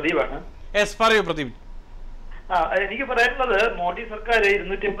പേര് പ്രദീപാണ്. പറയൂ പ്രദീപ്. എനിക്ക് പറയാനുള്ളത്, മോദി സർക്കാർ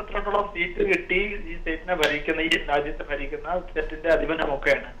 282 സീറ്റ് കിട്ടി ഈ സ്റ്റേറ്റിനെ ഭരിക്കുന്ന, ഈ രാജ്യത്തെ ഭരിക്കുന്ന സ്റ്റേറ്റിന്റെ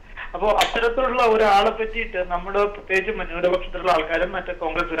അധിപനമൊക്കെയാണ്. അപ്പോ അത്തരത്തിലുള്ള ഒരാളെ പറ്റിയിട്ട് നമ്മൾ പ്രത്യേകിച്ച് ന്യൂനപക്ഷത്തിലുള്ള ആൾക്കാരും മറ്റേ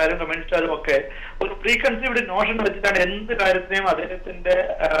കോൺഗ്രസ്സുകാരും കമ്മ്യൂണിസ്റ്റുകാരും ഒക്കെ ഒരു പ്രീ കൺസീവ്ഡ് നോഷൻ വെച്ചിട്ടാണ് എന്ത് കാര്യത്തിനെയും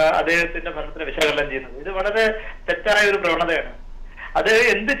അദ്ദേഹത്തിന്റെ ഭരണത്തിന് വിശകലനം ചെയ്യുന്നത്. ഇത് വളരെ തെറ്റായ ഒരു പ്രവണതയാണ്. അത്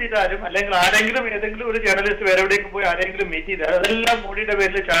എന്ത് ചെയ്താലും, അല്ലെങ്കിൽ ആരെങ്കിലും ഏതെങ്കിലും ഒരു ജേർണലിസ്റ്റ് വേറെ എവിടേക്കും പോയി ആരെങ്കിലും മീറ്റ് ചെയ്താൽ അതെല്ലാം മോഡിയുടെ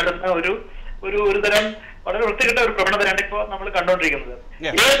പേരിൽ ചാടുന്ന ഒരു തരം വളരെ വൃത്തികെട്ട ഒരു പ്രവണതയാണ് ഇപ്പോൾ നമ്മൾ കണ്ടുകൊണ്ടിരിക്കുന്നത്.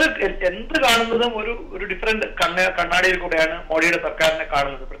 എന്ത് കാണുന്നതും ഒരു ഡിഫറെന്റ് കണ്ണാടിയിൽ കൂടെയാണ് മോഡിയുടെ സർക്കാരിനെ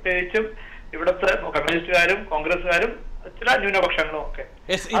കാണുന്നത്. പ്രത്യേകിച്ചും ഇവിടുത്തെ കമ്മ്യൂണിസ്റ്റുകാരും കോൺഗ്രസ്സുകാരും ചില ന്യൂനപക്ഷങ്ങളും ഒക്കെ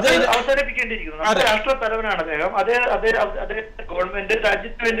അവസാനിപ്പിക്കേണ്ടിയിരിക്കുന്നു. നമ്മുടെ രാഷ്ട്രീയ തലവനാണ് അദ്ദേഹം. അതേ ഗവൺമെന്റ്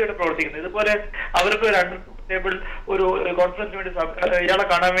രാജ്യത്തിന് വേണ്ടിയാണ് പ്രവർത്തിക്കുന്നത്. ഇതുപോലെ അവർക്ക് ടേബിൾ ഒരു കോൺഫറൻസിന് വേണ്ടി ഇയാളെ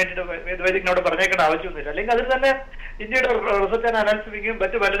കാണാൻ വേണ്ടിയിട്ട് വേദികനോട് പറഞ്ഞേക്കേണ്ട ആവശ്യമൊന്നുമില്ല. അല്ലെങ്കിൽ അതിൽ തന്നെ ഇന്ത്യയുടെ റിസർച്ച് ആൻഡ് അനാലിസിസും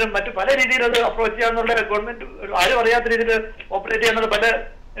മറ്റു പല രീതിയിൽ അത് അപ്രോച്ച് ചെയ്യാന്നുള്ള ഗവൺമെന്റ് ആരും അറിയാത്ത രീതിയിൽ ഓപ്പറേറ്റ് ചെയ്യാനുള്ള പല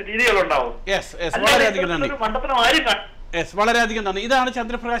രീതികളുണ്ടാവും. മണ്ഡലം ആരും വളരെയധികം നന്ദി. ഇതാണ്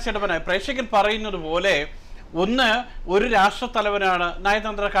ചന്ദ്രപ്രകാശ് എടപ്പന. പ്രേക്ഷകൻ പറയുന്നത് പോലെ, ഒന്ന്, ഒരു രാഷ്ട്ര തലവനാണ്.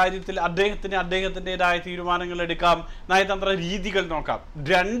 നയതന്ത്ര കാര്യത്തിൽ അദ്ദേഹത്തിൻ്റെതായ തീരുമാനങ്ങൾ എടുക്കാം, നയതന്ത്ര രീതികൾ നോക്കാം.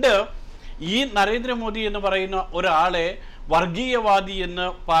 2, ഈ നരേന്ദ്രമോദി എന്ന് പറയുന്ന ഒരാളെ വർഗീയവാദി എന്ന്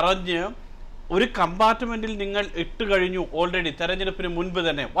പറഞ്ഞ് ഒരു കമ്പാർട്ട്മെന്റിൽ നിങ്ങൾ ഇട്ട് കഴിഞ്ഞു ഓൾറെഡി, തെരഞ്ഞെടുപ്പിന് മുൻപ്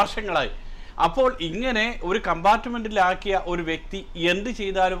തന്നെ, വർഷങ്ങളായി. അപ്പോൾ ഇങ്ങനെ ഒരു കമ്പാർട്ട്മെന്റിലാക്കിയ ഒരു വ്യക്തി എന്ത്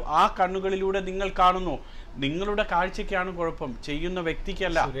ചെയ്താലും ആ കണ്ണുകളിലൂടെ നിങ്ങൾ കാണുന്നു. നിങ്ങളുടെ കാഴ്ചയ്ക്കാണ് കുഴപ്പം, ചെയ്യുന്ന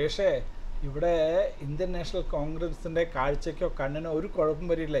വ്യക്തിക്കല്ല. സുരേഷേ, ഇവിടെ ഇന്ത്യൻ നാഷണൽ കോൺഗ്രസിൻ്റെ കാഴ്ചയ്ക്കോ കണ്ണിനോ ഒരു കുഴപ്പം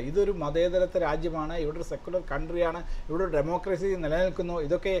വരില്ല. ഇതൊരു മതേതരത്വ രാജ്യമാണ്, ഇവിടെ ഒരു സെക്കുലർ കൺട്രിയാണ്, ഇവിടെ ഒരു ഡെമോക്രസി നിലനിൽക്കുന്നു.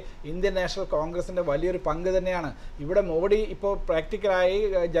 ഇതൊക്കെ ഇന്ത്യൻ നാഷണൽ കോൺഗ്രസിൻ്റെ വലിയൊരു പങ്ക് തന്നെയാണ്. ഇവിടെ മോഡി ഇപ്പോൾ പ്രാക്ടിക്കലായി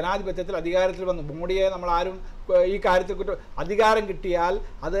ജനാധിപത്യത്തിൽ അധികാരത്തിൽ വന്നു. മോഡിയെ നമ്മളാരും ഈ കാര്യത്തിൽ അധികാരം കിട്ടിയാൽ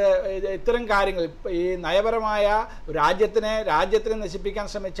അത് ഇത്തരം കാര്യങ്ങൾ, ഈ നയപരമായ രാജ്യത്തിനെ നശിപ്പിക്കാൻ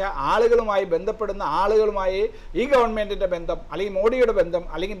ശ്രമിച്ച ആളുകളുമായി ബന്ധപ്പെടുന്ന ആളുകളുമായി ഈ ഗവൺമെൻറ്റിൻ്റെ ബന്ധം, അല്ലെങ്കിൽ മോഡിയുടെ ബന്ധം,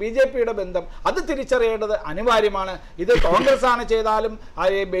 അല്ലെങ്കിൽ BJPയുടെ ബന്ധം ബന്ധം അത് തിരിച്ചറിയേണ്ടത് അനിവാര്യമാണ്. ഇത് കോൺഗ്രസ് ആണ് ചെയ്താലും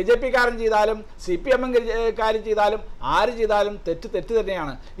BJP കാരൻ ചെയ്താലും CPM കാര്യം ചെയ്താലും ആര് ചെയ്താലും തെറ്റ്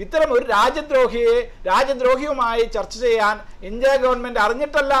തന്നെയാണ്. ഇത്തരം ഒരു രാജ്യദ്രോഹിയുമായി ചർച്ച ചെയ്യാൻ ഇന്ത്യ ഗവൺമെന്റ്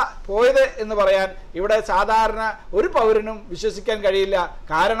അറിഞ്ഞിട്ടല്ല പോയത് എന്ന് പറയാൻ ഇവിടെ സാധാരണ ഒരു പൗരനും വിശ്വസിക്കാൻ കഴിയില്ല.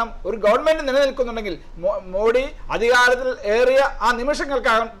 കാരണം ഒരു ഗവൺമെന്റ് നിലനിൽക്കുന്നുണ്ടെങ്കിൽ മോഡി അധികാരത്തിൽ ഏറിയ ആ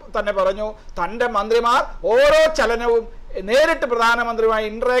നിമിഷങ്ങൾക്കകം തന്നെ പറഞ്ഞു തൻ്റെ മന്ത്രിമാർ ഓരോ ചലനവും നേരിട്ട് പ്രധാനമന്ത്രിയുമായി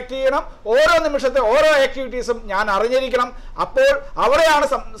ഇന്ററാക്ട് ചെയ്യണം, ഓരോ നിമിഷത്തെ ഓരോ ആക്ടിവിറ്റീസും ഞാൻ അറിഞ്ഞിരിക്കണം. അപ്പോൾ അവിടെയാണ്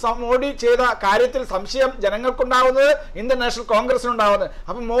മോഡി ചെയ്ത കാര്യത്തിൽ സംശയം ജനങ്ങൾക്കുണ്ടാവുന്നത്, ഇന്ത്യൻ നാഷണൽ കോൺഗ്രസിനുണ്ടാവുന്നത്.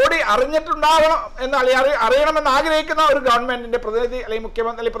 അപ്പം മോഡി അറിഞ്ഞിട്ടുണ്ടാവണം എന്ന് അറിയണമെന്ന് ആഗ്രഹിക്കുന്ന ഒരു ഗവൺമെന്റിന്റെ പ്രതിനിധി അല്ലെങ്കിൽ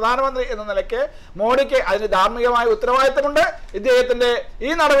മുഖ്യമന്ത്രി അല്ലെങ്കിൽ പ്രധാനമന്ത്രി എന്ന നിലയ്ക്ക് മോഡിക്ക് അതിന് ധാർമ്മികമായ ഉത്തരവാദിത്തമുണ്ട്. ഇദ്ദേഹത്തിന്റെ ഈ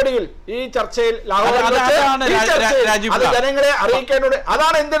നടപടിയിൽ ഈ ചർച്ചയിൽ അത് ജനങ്ങളെ അറിയിക്കേണ്ടത്.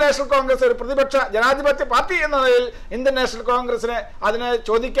 അതാണ് ഇന്ത്യൻ നാഷണൽ കോൺഗ്രസ് ഒരു പ്രതിപക്ഷ ജനാധിപത്യ പാർട്ടി എന്ന നിലയിൽ ഇന്ത്യൻ നാഷണൽ കോൺഗ്രസിന് അതിനെ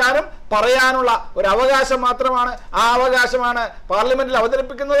ചോദിക്കാനും പറയാനുള്ള ഒരു അവകാശം മാത്രമാണ്. ആ അവകാശമാണ് പാർലമെന്റിൽ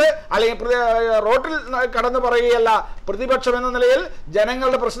അവതരിപ്പിക്കുന്നത്, അല്ലെങ്കിൽ റോട്ടിൽ കടന്നു പറയുകയല്ല. പ്രതിപക്ഷം എന്ന നിലയിൽ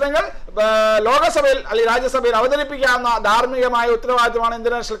ജനങ്ങളുടെ പ്രശ്നങ്ങൾ ലോകസഭയിൽ അല്ലെങ്കിൽ രാജ്യസഭയിൽ അവതരിപ്പിക്കാവുന്ന ധാർമ്മികമായ ഉത്തരവാദിത്തമാണ്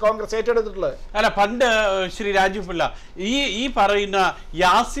ഇന്ത്യൻ നാഷണൽ കോൺഗ്രസ് ഏറ്റെടുത്തിട്ടുള്ളത്. അല്ല, പണ്ട് ശ്രീ രാജീവ് പിള്ള ഈ പറയുന്ന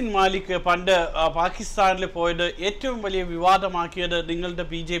യാസിൻ മാലിക് പണ്ട് പാകിസ്ഥാനിൽ പോയത് ഏറ്റവും വലിയ വിവാദമാക്കിയത് നിങ്ങളുടെ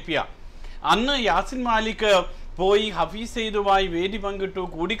BJP-യാണ്. അന്ന് യാസിൻ മാലിക് പോയി ഹഫീസ് സെയ്ദുമായി വേദി പങ്കിട്ടു,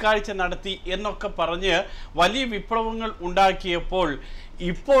 കൂടിക്കാഴ്ച നടത്തി എന്നൊക്കെ പറഞ്ഞ് വലിയ വിപ്ലവങ്ങൾ ഉണ്ടാക്കിയപ്പോൾ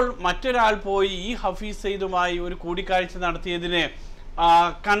ഇപ്പോൾ മറ്റൊരാൾ പോയി ഈ ഹഫീസ് സെയ്ദുമായി ഒരു കൂടിക്കാഴ്ച നടത്തിയതിനെ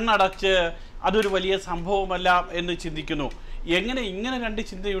കണ്ണടച്ച് അതൊരു വലിയ സംഭവമല്ല എന്ന് ചിന്തിക്കുന്നു. എങ്ങനെ ഇങ്ങനെ രണ്ട്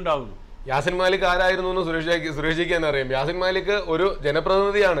ചിന്തയുണ്ടാകുന്നു? യാസിൻ മാലിക് ആരായിരുന്നു എന്ന് സുരേഷിക്ക് തന്നെ അറിയാം. യാസിൻ മാലിക് ഒരു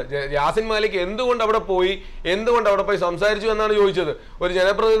ജനപ്രതിനിധിയാണ്. യാസിൻ മാലിക് എന്തുകൊണ്ട് അവിടെ പോയി സംസാരിച്ചു എന്നാണ് ചോദിച്ചത്. ഒരു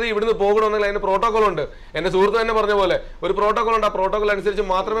ജനപ്രതിനിധി ഇവിടുന്ന് പോകണമെങ്കിൽ അതിന് പ്രോട്ടോകോൾ ഉണ്ട്. എന്റെ സുഹൃത്ത് തന്നെ പറഞ്ഞ പോലെ ഒരു പ്രോട്ടോകോൾ ഉണ്ട്. ആ പ്രോട്ടോകോൾ അനുസരിച്ച്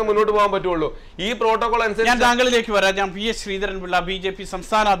മാത്രമേ മുന്നോട്ട് പോകാൻ പറ്റുള്ളൂ. ഈ പ്രോട്ടോകോൾ അനുസരിച്ച് ഞാൻ താങ്കളിലേക്ക് വരാം. ഞാൻ PS ശ്രീധരൻപിള്ള, BJP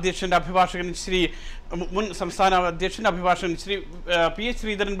സംസ്ഥാന അധ്യക്ഷന്റെ അഭിഭാഷകൻ മുൻ സംസ്ഥാന അധ്യക്ഷന്റെ അഭിഭാഷകൻ ശ്രീ PS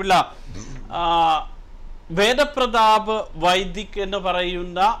ശ്രീധരൻപിള്ള, വേദപ്രതാപ് വൈദിക് എന്ന്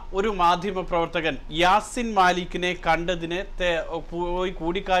പറയുന്ന ഒരു മാധ്യമ പ്രവർത്തകൻ യാസിൻ മാലിക്കിനെ കണ്ടതിനെ പോയി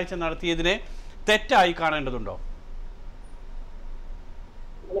കൂടിക്കാഴ്ച നടത്തിയതിനെ തെറ്റായി കാണേണ്ടതുണ്ടോ?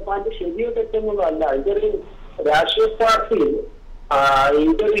 ശരിയോ തെറ്റെന്നുള്ളതല്ല. ഇതൊരു രാഷ്ട്രീയ പാർട്ടിയിൽ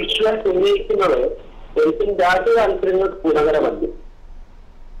ഇതൊരു ഇഷ്യൂസ് ഉന്നയിക്കുന്നത് ഒരിക്കലും രാഷ്ട്രീയ താല്പര്യങ്ങൾക്ക് ഗുണകരമല്ല.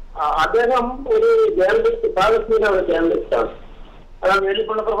 അദ്ദേഹം ഒരു ജേർണലിസ്റ്റ്, പാലസ്തീന ജേർണലിസ്റ്റാണ്. അതാണ്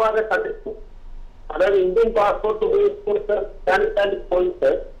വേലിപ്പുള്ള പ്രഭാകരൻ കണ്ടിട്ടു. അതായത് ഇന്ത്യൻ പാസ്പോർട്ട് ഉപയോഗിച്ച് അഫ്ഗാനിസ്ഥാനിൽ പോയിട്ട്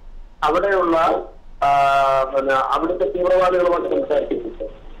അവിടെയുള്ള അവിടുത്തെ തീവ്രവാദികളുമായിട്ട് സംസാരിച്ചിട്ടുണ്ട്,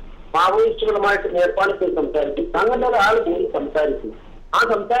 മാവോയിസ്റ്റുകളുമായിട്ട് നേപ്പാളിൽ പോയി സംസാരിച്ചിട്ടുണ്ട്. അങ്ങനെ ഒരാൾ പോയി സംസാരിച്ചു. ആ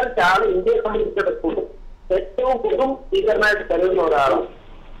സംസാരിച്ച ആൾ ഇന്ത്യയെ സംബന്ധിച്ചിടത്തോളം ഏറ്റവും കൊടും ഭീകരനായിട്ട് കരുതുന്ന ഒരാളാണ്.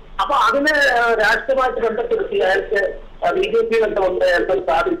 അപ്പൊ അതിനെ രാഷ്ട്രീയമായിട്ട് ബന്ധപ്പെടുത്തി അയാൾക്ക് BJP ബന്ധമുണ്ട് അയാൾക്ക്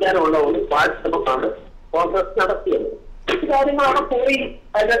സ്ഥാപിക്കാനുള്ള ഒരു പാരിശ്രമമാണ് കോൺഗ്രസ് നടത്തിയത്. കാര്യങ്ങൾ അവിടെ പോയി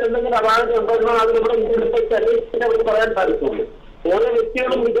അതിനകത്ത് എന്തെങ്കിലും അപാകത ഉണ്ടോ അതിലൂടെ ഇന്ത്യയിലേക്ക് അന്വേഷിച്ചിട്ട് അവർക്ക് പറയാൻ സാധിക്കുള്ളൂ. ഓരോ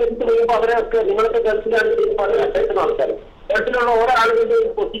വ്യക്തികളും വിദേശത്ത് പോകുമ്പോൾ അവരെയൊക്കെ നിങ്ങളൊക്കെ ഗൾഫിലാണെങ്കിൽ പല അന്വേഷണം ആൾക്കാർ ഗൾഫിലുള്ള ഓരോ ആളുകളുടെയും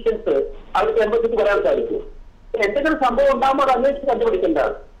പൊസിഷൻസ് അവർക്ക് എംബസിക്ക് പറയാൻ സാധിക്കും. എന്തെങ്കിലും സംഭവം ഉണ്ടാകുമ്പോൾ അത് അന്വേഷിച്ച്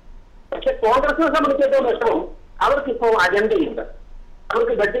കണ്ടുപിടിക്കേണ്ടതാണ്. പക്ഷെ കോൺഗ്രസിനെ സംബന്ധിച്ചിടത്തോളം വിഷമം അവർക്കിപ്പോൾ അജണ്ടയില്ല.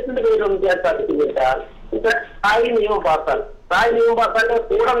 അവർക്ക് ബഡ്ജറ്റിന്റെ പേരൊന്നും ചെയ്യാൻ സാധിക്കുന്നില്ല. സ്ഥായി നിയമം പാസ്സാണ്. സ്ഥായി നിയമം പാസ്സാക്കിയ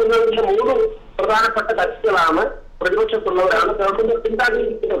കൂടെ നിന്നതിന്റെ 3 പ്രധാനപ്പെട്ട കക്ഷികളാണ് പ്രതിപക്ഷത്തുള്ളവരാണ് ഗവൺമെന്റ്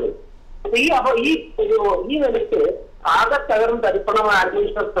പിന്താങ്ങിയിരിക്കുന്നത്. അപ്പൊ ഈ നിലയ്ക്ക് ആകെ തകർന്ന് തരിപ്പണമായ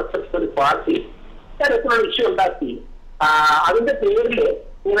അഡ്മിനിസ്ട്രേഷൻ സ്ട്രക്ചർ ഒരു പാർട്ടി ഇത്തരത്തിലുള്ള ഇഷ്യൂ ഉണ്ടാക്കി അതിന്റെ പേരിൽ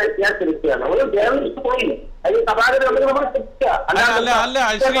ഇങ്ങനെ ചെയ്യാൻ ശ്രമിക്കുകയാണ്. ഒരു ജേർണലിസ്റ്റ് പോയി അതിന് സഭാഗത നമ്മൾ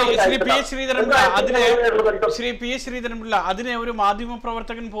ശ്രീ PS ശ്രീധരൻപിള്ള അതിനെ ഒരു മാധ്യമ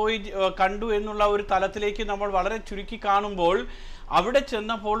പ്രവർത്തകൻ പോയി കണ്ടു എന്നുള്ള ഒരു തലത്തിലേക്ക് നമ്മൾ വളരെ ചുരുക്കി കാണുമ്പോൾ അവിടെ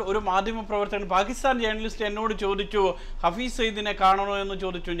ചെന്നപ്പോൾ ഒരു മാധ്യമ പ്രവർത്തകൻ പാകിസ്ഥാൻ ജേർണലിസ്റ്റ് എന്നോട് ചോദിച്ചു ഹഫീസ് സെയ്ദിനെ കാണണോ എന്ന്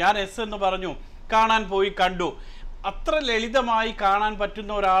ചോദിച്ചു. ഞാൻ എസ് എന്ന് പറഞ്ഞു. കാണാൻ പോയി കണ്ടു. അത്ര ലളിതമായി കാണാൻ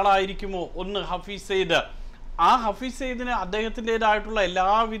പറ്റുന്ന ഒരാളായിരിക്കുമോ ഒന്ന് ഹഫീസ് സെയ്ദ്? ആ ഹഫീസ് സെയ്ദിന് അദ്ദേഹത്തിൻ്റെതായിട്ടുള്ള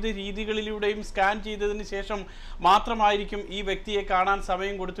എല്ലാവിധ രീതികളിലൂടെയും സ്കാൻ ചെയ്തതിന് ശേഷം മാത്രമായിരിക്കും ഈ വ്യക്തിയെ കാണാൻ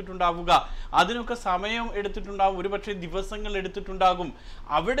സമയം കൊടുത്തിട്ടുണ്ടാവുക. അതിനൊക്കെ സമയം എടുത്തിട്ടുണ്ടാകും, ഒരുപക്ഷെ ദിവസങ്ങൾ എടുത്തിട്ടുണ്ടാകും.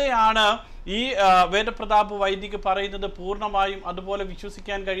 അവിടെയാണ് ഈ വേദപ്രതാപ് വൈദിക് പറയുന്നത് പൂർണ്ണമായും അതുപോലെ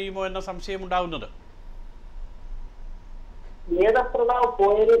വിശ്വസിക്കാൻ കഴിയുമോ എന്ന സംശയം ഉണ്ടാകുന്നത്. വേദപ്രതാപ്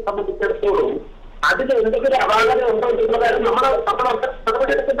പോയതിനെ സംബന്ധിച്ചിടത്തോളം അതിൽ എന്തെങ്കിലും അപാകത ഉണ്ടോ എന്നുള്ളതാണ് നമ്മൾ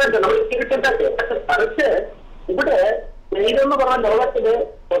നടപടിയെടുക്കുന്നുണ്ട്, നമ്മൾ സ്വീകരിക്കുന്നുണ്ട്. മറിച്ച് ഇവിടെ നെയ്തെന്ന് പറഞ്ഞ ലോകത്തില്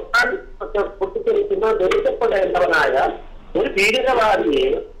പൊട്ടിത്തെറിക്കുന്ന ദരിദ്രപ്പെടേണ്ടവനായ ഒരു ഭീകരവാദിയെ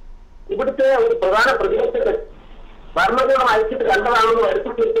ഇവിടുത്തെ ഒരു പ്രധാന പ്രതിപക്ഷ ഭരണകൂടം അയച്ചിട്ട് കണ്ടതാണെന്ന്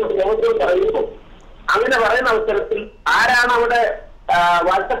വരുത്തിപ്പിടിച്ചുകൊണ്ട് യോഗത്തിൽ പറയുന്നു. അങ്ങനെ പറയുന്ന അവസരത്തിൽ ആരാണ് അവിടെ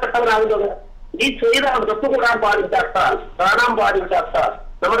വാഴ്ത്തപ്പെട്ടവരാകുന്നത്? ഈ ചെയ്ത തൊട്ടുകൂടാൻ പാടില്ലാത്ത, കാണാൻ പാടില്ലാത്ത,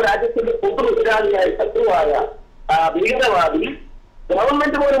 നമ്മുടെ രാജ്യത്തിന്റെ പൊതു എതിരാളിയായ ശത്രുവായ ഭീകരവാദി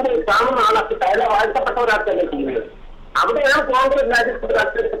ഗവൺമെന്റ് പോലും കാണുന്ന ആളാക്കി അയാളെ വാഴ്ത്തപ്പെട്ടവരാക്കല്ലേ ചെയ്യുന്നത്. അവിടെയാണ് കോൺഗ്രസ് രാജ്യത്തിന്റെ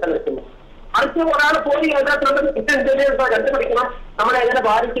രാഷ്ട്രീയത്തെ നിൽക്കുന്നത്. മറിച്ച് ഒരാൾ പോയി അതിനകത്തുള്ള ഇന്റലിജൻസ് കണ്ടുപിടിക്കണം, നമ്മളെ എങ്ങനെ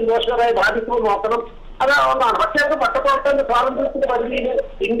ബാധിക്കും, ദോഷകരമായി ബാധിക്കുമെന്ന് നോക്കണം. അത് ഒന്നാണ്. പക്ഷേ അത് പട്ടപ്രവർത്തന സ്വാതന്ത്ര്യത്തിന്റെ പരിധിയിൽ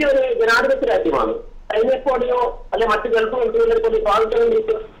ഇന്ത്യ ഒരു ജനാധിപത്യ രാജ്യമാണ്. ചൈനയെ പോലെയോ അല്ലെ മറ്റ് ഗൾഫ് കൺട്രികളെ പോലെ സ്വാതന്ത്ര്യം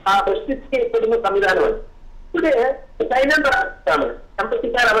പ്രശ്നിക്കപ്പെടുന്ന സംവിധാനമാണ്. ഇവിടെ ചൈനയുടെ രാഷ്ട്രമാണ്.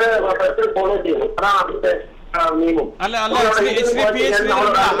 കമ്പത്തിക്കാർ അവരെ പ്രശ്നം ഫോളോ ചെയ്യുന്നു. അതാണ് അവിടുത്തെ നിയമം.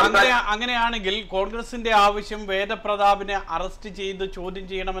 അങ്ങനെയാണെങ്കിൽ കോൺഗ്രസിന്റെ ആവശ്യം വേദപ്രതാപിനെ അറസ്റ്റ് ചെയ്ത് ചോദ്യം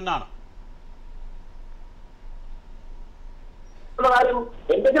ചെയ്യണമെന്നാണ്. കാര്യം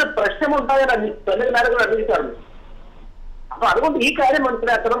എന്തെങ്കിലും പ്രശ്നമുണ്ടായാൽ പല കാര്യങ്ങൾ അന്വേഷിക്കാറുണ്ട്. അപ്പൊ അതുകൊണ്ട് ഈ കാര്യം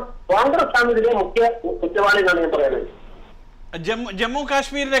മനസ്സിലാക്കണം. കോൺഗ്രസ് ആണ് ഇതിലെ മുഖ്യ കുറ്റവാളികളാണ് ഞാൻ പറയുന്നത്. ജമ്മു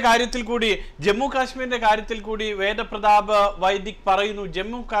കാശ്മീരിന്റെ കാര്യത്തിൽ കൂടി വേദപ്രതാപ് വൈദിക് പറയുന്നു,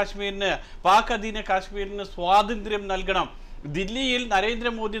 ജമ്മു കാശ്മീരിന്, പാക് അധീന കാശ്മീരിന് സ്വാതന്ത്ര്യം നൽകണം. ദില്ലിയിൽ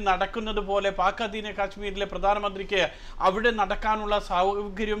നരേന്ദ്രമോദി നടക്കുന്നത് പോലെ പാക് അധീന കാശ്മീരിലെ പ്രധാനമന്ത്രിക്ക് അവിടെ നടക്കാനുള്ള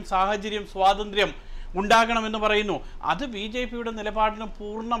സൗകര്യം, സാഹചര്യം, സ്വാതന്ത്ര്യം ഉണ്ടാകണമെന്ന് പറയുന്നു. അത് BJPയുടെ നിലപാടിന്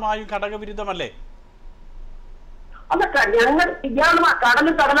പൂർണ്ണമായും ഘടകവിരുദ്ധമല്ലേ? അതൊക്കെ ഞങ്ങൾ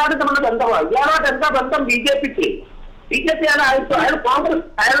കടലും കടലാട് തമ്മിലുള്ള ബന്ധമാണ്. ഇയാളോട് എന്താ ബന്ധം BJPക്ക്? BJP അയാൾ കോൺഗ്രസ്,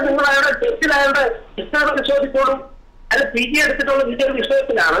 നിങ്ങൾ അയാളുടെ ടെസ്റ്റിൽ അയാളുടെ ഇഷ്ടം പരിശോധിച്ചോളും. അയാൾ PG എടുത്തിട്ടുള്ള BJP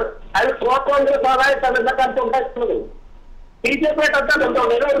വിഷയത്തിലാണ്. അയാൾ പ്രോ കോൺഗ്രസ് ആദായത്താണ് എല്ലാ കാലത്തും ഉണ്ടായിട്ടുള്ളത്. BJPയായിട്ട് എന്താ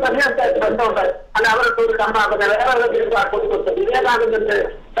ബന്ധമുണ്ട്? ഏതോ ഒരു കല്യാണത്തായിട്ട് ബന്ധമുണ്ടായി. അല്ല അവരുടെ ഒരു കമ്പാർട്ട് വേറെ വിവേകാനന്ദന്റെ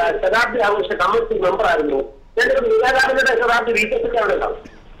ശതാബ്ദി ആഘോഷ കമ്മിറ്റി മെമ്പറായിരുന്നു. വിവേകാനന്ദന്റെ ശതാബ്ദി BJPക്ക് അവിടെ ഉണ്ടാവും.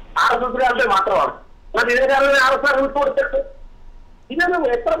 RSSകാരുടെ മാത്രമാണ്. എന്നാൽ വിവേകാനന്ദൻ RSS വിട്ടുകൊടുത്തിട്ട് ഇതൊന്നും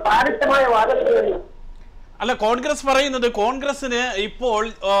എത്ര ബാലിശമായ വാദഗതിയാണ്. അല്ല, കോൺഗ്രസ് പറയുന്നത് കോൺഗ്രസിന് ഇപ്പോൾ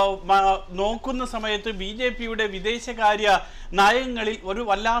നോക്കുന്ന സമയത്ത് BJPയുടെ വിദേശകാര്യ നയങ്ങളിൽ ഒരു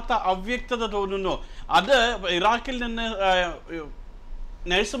വല്ലാത്ത അവ്യക്തത തോന്നുന്നു. അത് ഇറാഖിൽ നിന്ന്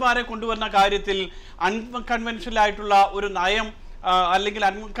നഴ്സുമാരെ കൊണ്ടുവരുന്ന കാര്യത്തിൽ അൺകൺവെൻഷനൽ ആയിട്ടുള്ള ഒരു നയം അല്ലെങ്കിൽ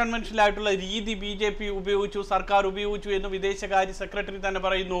അൺകൺവെൻഷനൽ ആയിട്ടുള്ള രീതി BJP ഉപയോഗിച്ചു, സർക്കാർ ഉപയോഗിച്ചു എന്ന് വിദേശകാര്യ സെക്രട്ടറി തന്നെ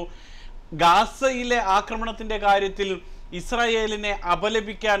പറയുന്നു. ഗാസയിലെ ആക്രമണത്തിന്റെ കാര്യത്തിൽ ഇസ്രായേലിനെ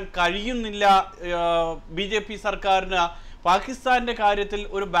അപലപിക്കാൻ കഴിയുന്നില്ല BJP സർക്കാരിന്. പാകിസ്ഥാന്റെ കാര്യത്തിൽ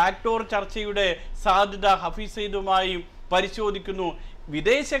ഒരു ബാക്ക്ഡോർ ചർച്ചയുടെ സാധ്യത ഹഫീസ് സയ്യിദുമായി പരിശോധിക്കുന്നു.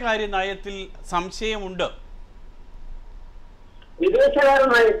 വിദേശകാര്യ നയത്തിൽ സംശയമുണ്ട്. വിദേശകാര്യ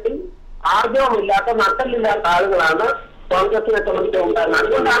നയത്തിൽ ആർജവമില്ലാത്ത, നട്ടലില്ലാത്ത ആളുകളാണ് കോൺഗ്രസിനെ സംബന്ധിച്ചുണ്ടാകുന്നത്.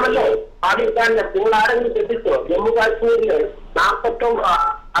 അതുകൊണ്ടാണല്ലോ പാകിസ്ഥാനിലെ നിങ്ങൾ ആരെങ്കിലും ശ്രദ്ധിച്ചോ, ജമ്മു കാശ്മീരില്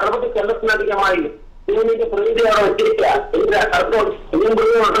 60 കൊല്ലത്തിലധികമായി ഇതിന്റെ പ്രകൃതിയോടെ വെച്ചിരിക്കുക. തർക്കം ഇന്ത്യൻ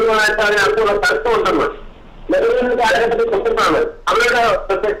ഉണ്ടെന്നുള്ളതായിട്ടാണ് അതിനുള്ള തർക്കമുണ്ടെന്ന് നെഹ്റുവിന്റെ കാലഘട്ടത്തിൽ കൊണ്ടാണ് അവരുടെ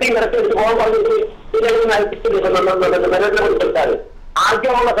സെറ്റിംഗ് ഇറക്കി പോകാൻ പറഞ്ഞിട്ട് നരേന്ദ്രമോദി സർക്കാർ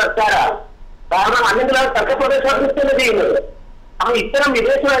ആദ്യമുള്ള സർക്കാരാണ്. കാരണം അല്ലെങ്കിൽ അത് തർക്കപ്രദേശം തന്നെ ചെയ്യുന്നത്. അപ്പൊ ഇത്തരം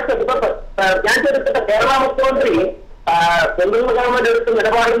വിദേശമായിട്ട് ഞാൻ ചോദിച്ചിട്ട് കേരള മുഖ്യമന്ത്രി സെൻട്രൽ ഗവൺമെന്റ് എടുത്ത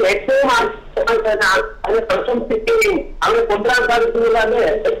നിലപാടിൽ ഏറ്റവും അതിനെ പ്രശംസിക്കുകയും അവരെ കൊണ്ടുവരാൻ സാധിക്കുന്നതാണ്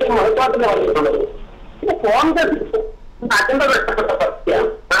ഏറ്റവും മഹത്വത്തിന് പറഞ്ഞിട്ടുള്ളത്. ഇത് കോൺഗ്രസ് അജണ്ട നഷ്ടപ്പെട്ട പദ്ധതിയാണ്.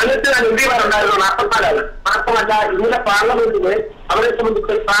 44 MPമാർ ഉണ്ടായിരുന്നു, 44 മാത്രമല്ല ഇന്നലെ പാർലമെന്റിന് അവരെ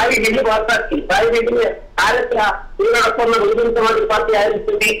സംബന്ധിച്ച് സ്ഥായി ബില്ല് പാസാക്കി. സ്ഥായി ബില്ലിന് ഇതിനടക്കുന്ന ബഹുജന സമാജ് പാർട്ടി ആയാലും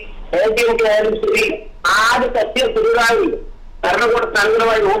ശരി, ADMK ആയാലും ശരി, 4 കക്ഷിയെ പുതുതായി ഭരണകൂടത്തിന്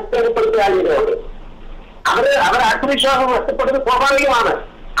അനുകൂലമായി വോട്ട് ആയതുകൊണ്ട് അവർ ആത്മവിശ്വാസം നഷ്ടപ്പെടുന്നത് സ്വാഭാവികമാണ്.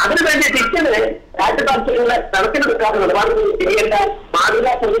 അതിനുവേണ്ടി തിരിച്ചത് രാജ്യ താല്പര്യങ്ങളെ കണക്കിലെടുക്കാതെ നിലപാട് ശരിയല്ല.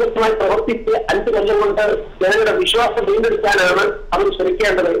 മാതൃകാ പ്രതിപക്ഷമായി പ്രവർത്തിച്ച് 5 കൊല്ലം കൊണ്ട് ജനങ്ങളുടെ വിശ്വാസം വീണ്ടെടുക്കാനാണ് അവർ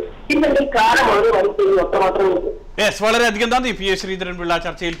ശ്രമിക്കേണ്ടത്. ഇല്ലെങ്കിൽ കാലം വളരെ വരുത്തുന്നത് അത്രമാത്രമേ ഉള്ളൂ. വളരെയധികം നന്ദി പി. എസ്. ശ്രീധരൻപിള്ള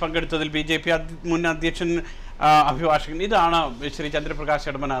ചർച്ചയിൽ പങ്കെടുത്തതിൽ. BJP മുൻ അധ്യക്ഷൻ അഭിഭാഷകൻ. ഇതാണ് ശ്രീ ചന്ദ്രപ്രകാശ്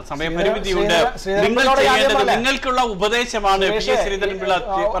എടമന. സമയപരിമിതിയുണ്ട്. നിങ്ങൾ ചെയ്യേണ്ടത്, നിങ്ങൾക്കുള്ള ഉപദേശമാണ് പി. എസ്. ശ്രീധരൻപിള്ള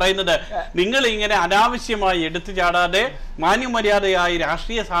പറയുന്നത്. നിങ്ങൾ ഇങ്ങനെ അനാവശ്യമായി എടുത്തു ചാടാതെ മാന്യമര്യാദയായി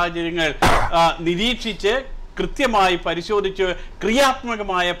രാഷ്ട്രീയ സാഹചര്യങ്ങൾ നിരീക്ഷിച്ച് കൃത്യമായി പരിശോധിച്ച്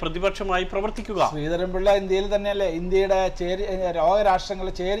ക്രിയാത്മകമായ പ്രതിപക്ഷമായി പ്രവർത്തിക്കുക. ശ്രീധരൻപിള്ള ഇന്ത്യയിൽ തന്നെയല്ലേ, ഇന്ത്യയുടെ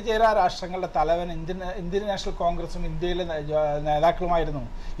ലോകരാഷ്ട്രങ്ങളിൽ ചേരിചേരാ രാഷ്ട്രങ്ങളുടെ തലവൻ ഇന്ത്യൻ നാഷണൽ കോൺഗ്രസും ഇന്ത്യയിലെ നേതാക്കളുമായിരുന്നു.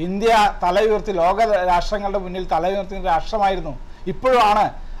 ഇന്ത്യ തല ഉയർത്തി ലോക രാഷ്ട്രങ്ങളുടെ മുന്നിൽ തല ഉയർത്തുന്ന രാഷ്ട്രമായിരുന്നു. ഇപ്പോഴാണ്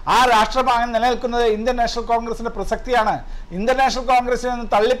ആ രാഷ്ട്രഭാഗം നിലനിൽക്കുന്നത് ഇന്ത്യൻ നാഷണൽ കോൺഗ്രസിന്റെ പ്രസക്തിയാണ്. ഇന്ത്യൻ നാഷണൽ കോൺഗ്രസിൽ നിന്ന്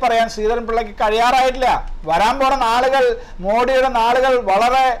തള്ളിപ്പറയാൻ ശ്രീധരൻ പിള്ളയ്ക്ക് കഴിയാറായിട്ടില്ല. വരാൻ പോണ നാളുകൾ, മോഡിയുടെ നാളുകൾ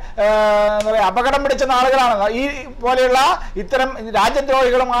വളരെ എന്താ പറയുക അപകടം പിടിച്ച നാളുകളാണ്. ഈ പോലെയുള്ള ഇത്തരം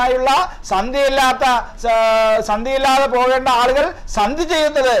രാജ്യദ്രോഹികളുമായുള്ള സന്ധിയില്ലാതെ പോകേണ്ട ആളുകൾ സന്ധി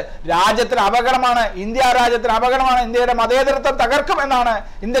ചെയ്യുന്നത് രാജ്യത്തിന് അപകടമാണ്, ഇന്ത്യ രാജ്യത്തിന് അപകടമാണ്, ഇന്ത്യയുടെ മതേതരത്വം തകർക്കും എന്നാണ്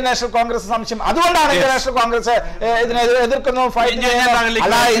ഇന്ത്യൻ നാഷണൽ കോൺഗ്രസ് സംശയം. അതുകൊണ്ടാണ് ഇന്ത്യൻ നാഷണൽ കോൺഗ്രസ് ഇതിനെ എതിർക്കുന്നു, ഫൈറ്റ് ചെയ്യുന്നു.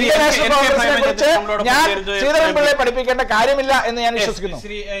 അല്ല, ഇന്ത്യൻ നാഷണൽ കോൺഗ്രസിനെ കുറിച്ച് ഞാൻ ശ്രീധരൻ പിള്ളയെ പഠിപ്പിക്കേണ്ട കാര്യമില്ല എന്ന് ഞാൻ വിശ്വസിക്കുന്നു.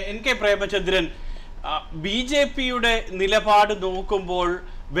 ശ്രീ NK പ്രേമചന്ദ്രൻ, BJP-യുടെ നിലപാട് നോക്കുമ്പോൾ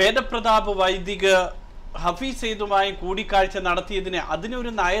വേദപ്രതാപ് വൈദിക് ഹഫീസ് സെയ്ദുമായി കൂടിക്കാഴ്ച നടത്തിയതിനെ അതിനൊരു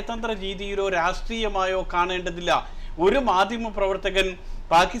നയതന്ത്ര രീതിയിലോ രാഷ്ട്രീയമായോ കാണേണ്ടതില്ല. ഒരു മാധ്യമ പ്രവർത്തകൻ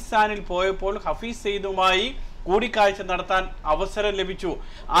പാകിസ്ഥാനിൽ പോയപ്പോൾ ഹഫീസ് സെയ്ദുമായി കൂടിക്കാഴ്ച നടത്താൻ അവസരം ലഭിച്ചു.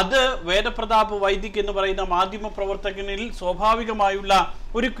 അത് വേദപ്രതാപ് വൈദിക് എന്ന് പറയുന്ന മാധ്യമ പ്രവർത്തകനിൽ സ്വാഭാവികമായുള്ള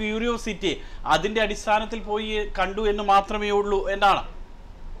ഒരു ക്യൂരിയോസിറ്റി, അതിന്റെ അടിസ്ഥാനത്തിൽ പോയി കണ്ടു എന്ന് മാത്രമേ ഉള്ളൂ എന്നാണ്.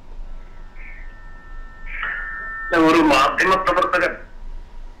 ഒരു മാധ്യമ പ്രവർത്തകൻ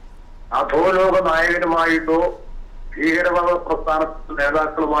അധോലോക നായകനുമായിട്ടോ ഭീകരവാദ പ്രസ്ഥാനത്തിന്റെ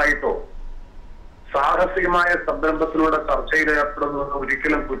നേതാക്കളുമായിട്ടോ സാഹസികമായ സംരംഭത്തിലൂടെ ചർച്ചയിൽ ഏർപ്പെടുന്നത്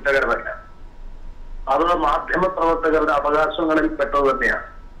ഒരിക്കലും കുറ്റകരമല്ല. അത് മാധ്യമ പ്രവർത്തകരുടെ അവകാശങ്ങളിൽ പെട്ടത് തന്നെയാണ്.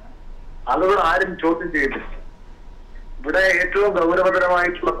 അതുകൊണ്ട് ആരും ചോദ്യം ചെയ്തില്ല. ഇവിടെ ഏറ്റവും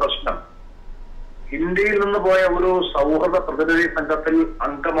ഗൗരവതരമായിട്ടുള്ള പ്രശ്നം, ഇന്ത്യയിൽ നിന്ന് പോയ ഒരു സൗഹൃദ പ്രതിനിധി സംഘത്തിൽ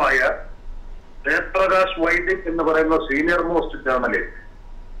അംഗമായ ജയപ്രകാശ് വൈദിക് എന്ന് പറയുന്ന സീനിയർ മോസ്റ്റ് ജേർണലിസ്റ്റ്,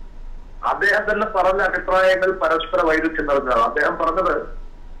 അദ്ദേഹം തന്നെ പറഞ്ഞ അഭിപ്രായങ്ങൾ പരസ്പര വൈരുദ്ധ്യം നിറഞ്ഞതാണ്. അദ്ദേഹം പറഞ്ഞത്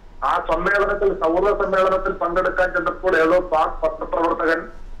ആ സമ്മേളനത്തിൽ, സൗഹൃദ സമ്മേളനത്തിൽ പങ്കെടുക്കാൻ ചെന്നപ്പോൾ ഏതോ പാക് പത്രപ്രവർത്തകൻ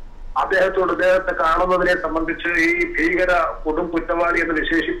അദ്ദേഹത്തെ കാണുന്നതിനെ സംബന്ധിച്ച് ഈ ഭീകര കൊടും കുറ്റവാളി എന്ന്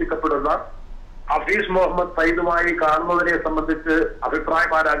വിശേഷിപ്പിക്കപ്പെടുന്ന ഹഫീസ് മുഹമ്മദ് സയ്യിദുമായി കാണുന്നതിനെ സംബന്ധിച്ച്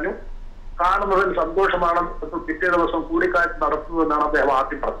അഭിപ്രായം ആരാഞ്ഞു. കാണുന്നതിൽ സന്തോഷമാണ്, പിറ്റേ ദിവസം കൂടിക്കാഴ്ച നടത്തുന്നതെന്നാണ് അദ്ദേഹം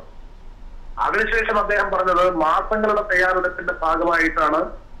ആദ്യം പറഞ്ഞത്. അതിനുശേഷം അദ്ദേഹം പറഞ്ഞത് മാസങ്ങളുടെ തയ്യാറെടുപ്പിന്റെ ഭാഗമായിട്ടാണ്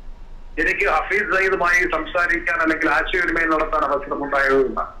എനിക്ക് ഹഫീസ് സയ്യിദുമായി സംസാരിക്കാൻ അല്ലെങ്കിൽ ആശയവിനിമയം നടത്താൻ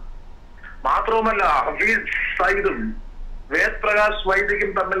അവസരമുണ്ടായതെന്നാണ്. മാത്രവുമല്ല, ഹഫീസ് സയ്യിദും വേദപ്രകാശ് വൈദികും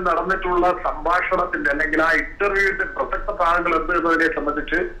തമ്മിൽ നടന്നിട്ടുള്ള സംഭാഷണത്തിന്റെ അല്ലെങ്കിൽ ആ ഇന്റർവ്യൂവിന്റെ പ്രസക്ത ഭാഗങ്ങൾ എന്ത് എന്നതിനെ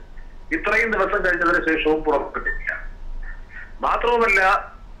സംബന്ധിച്ച് ഇത്രയും ദിവസം കഴിഞ്ഞതിന് ശേഷവും പുറപ്പെട്ടിട്ടില്ല. മാത്രവുമല്ല,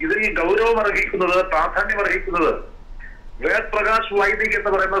 ഇതിൽ ഗൗരവമർഹിക്കുന്നത്, പ്രാധാന്യമർഹിക്കുന്നത് വേദപ്രകാശ് വൈദിക്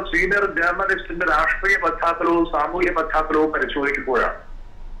എന്ന് പറയുന്ന സീനിയർ ജേർണലിസ്റ്റിന്റെ രാഷ്ട്രീയ പശ്ചാത്തലവും സാമൂഹ്യ പശ്ചാത്തലവും പരിശോധിക്കുമ്പോഴാണ്.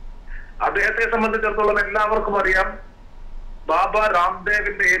 അദ്ദേഹത്തെ സംബന്ധിച്ചിടത്തോളം എല്ലാവർക്കും അറിയാം, ബാബ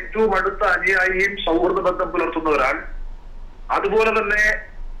രാംദേവിന്റെ ഏറ്റവും അടുത്ത അനുയായിയും സൗഹൃദ ബന്ധം പുലർത്തുന്ന ഒരാൾ. അതുപോലെ തന്നെ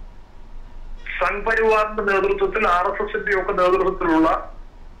സംഘ് പരിവാറിന്റെ നേതൃത്വത്തിൽ, RSSന്റെ ഒക്കെ നേതൃത്വത്തിലുള്ള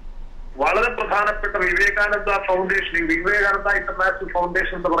വളരെ പ്രധാനപ്പെട്ട Vivekananda foundation, Vivekananda international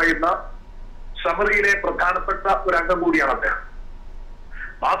foundation എന്ന് പറയുന്ന സമിതിയിലെ പ്രധാനപ്പെട്ട ഒരു അംഗം കൂടിയാണ് അദ്ദേഹം.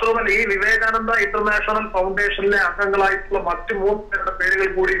 മാത്രമല്ല, ഈ വിവേകാനന്ദ ഇന്റർനാഷണൽ ഫൗണ്ടേഷനിലെ അംഗങ്ങളായിട്ടുള്ള മറ്റു 3 പേരുടെ പേരുകൾ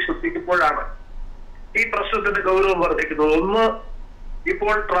കൂടി ശ്രദ്ധിക്കുമ്പോഴാണ് ഈ പ്രശ്നത്തിന്റെ ഗൗരവം വർദ്ധിക്കുന്നത്. ഒന്ന്,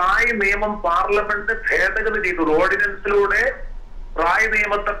 ഇപ്പോൾ ട്രായ് നിയമം പാർലമെന്റ് ഭേദഗതി ചെയ്തു. ഓർഡിനൻസിലൂടെ ട്രായ്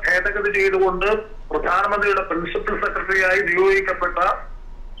നിയമത്തെ ഭേദഗതി ചെയ്തുകൊണ്ട് പ്രധാനമന്ത്രിയുടെ പ്രിൻസിപ്പൽ സെക്രട്ടറിയായി നിയോഗിക്കപ്പെട്ട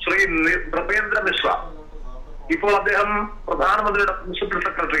ശ്രീ നൃപേന്ദ്ര മിശ്ര, ഇപ്പോൾ അദ്ദേഹം പ്രധാനമന്ത്രിയുടെ പ്രിൻസിപ്പൽ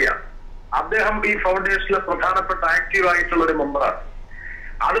സെക്രട്ടറിയാണ്. അദ്ദേഹം ഈ ഫൗണ്ടേഷനിലെ പ്രധാനപ്പെട്ട ആക്റ്റീവ് ആയിട്ടുള്ള ഒരു മെമ്പറാണ്.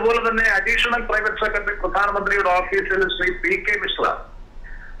 അതുപോലെ തന്നെ അഡീഷണൽ പ്രൈവറ്റ് സെക്രട്ടറി പ്രധാനമന്ത്രിയുടെ ഓഫീസിൽ ശ്രീ PK മിശ്ര,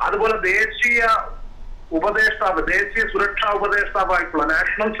 അതുപോലെ ദേശീയ ഉപദേഷ്ടാവ്, ദേശീയ സുരക്ഷാ ഉപദേഷ്ടാവായിട്ടുള്ള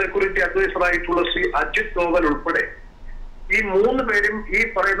നാഷണൽ സെക്യൂരിറ്റി അഡ്വൈസർ ആയിട്ടുള്ള ശ്രീ അജിത് ഡോവൽ ഉൾപ്പെടെ ഈ 3 പേരും ഈ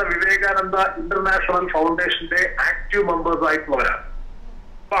പറയുന്ന വിവേകാനന്ദ ഇന്റർനാഷണൽ ഫൗണ്ടേഷന്റെ ആക്റ്റീവ് മെമ്പേഴ്സ് ആയിട്ടുള്ളവരാണ്.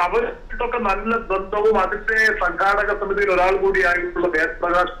 അപ്പൊ അവർക്ക് നല്ല ബന്ധവും അതിന്റെ സംഘാടക സമിതിയിൽ ഒരാൾ കൂടിയായിട്ടുള്ള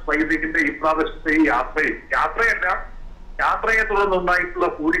വേദപ്രകാശ് വൈദികിന്റെ ഈ പ്രാവശ്യത്തെ ഈ യാത്രയെ തുടർന്നുണ്ടായിട്ടുള്ള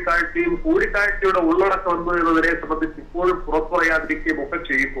കൂടിക്കാഴ്ചയും കൂടിക്കാഴ്ചയുടെ ഉള്ളടക്കം എന്നതിനെ സംബന്ധിച്ച് ഇപ്പോഴും പുറത്തു പറയാതിരിക്കുകയും ഒക്കെ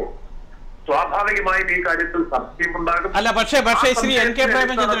ചെയ്യുമ്പോൾ സ്വാഭാവികമായും ഈ കാര്യത്തിൽ സംശയമുണ്ടാകും. അല്ല, പക്ഷേ ശ്രീ NK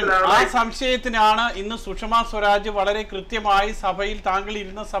പ്രേമചന്ദ്രൻ, ആ സംശയത്തിനാണ് ഇന്ന് സുഷമ സ്വരാജ് വളരെ കൃത്യമായി സഭയിൽ, താങ്കൾ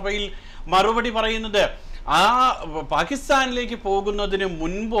ഇരുന്ന സഭയിൽ മറുപടി പറയുന്നത്. ആ പാകിസ്ഥാനിലേക്ക് പോകുന്നതിന്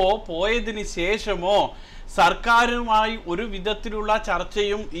മുൻപോ പോയതിന് ശേഷമോ സർക്കാരുമായി ഒരു വിധത്തിലുള്ള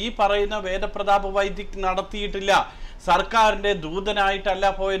ചർച്ചയും ഈ പറയുന്ന വേദപ്രതാപ് വൈദിക് നടത്തിയിട്ടില്ല. സർക്കാരിന്റെ ദൂതനായിട്ടല്ല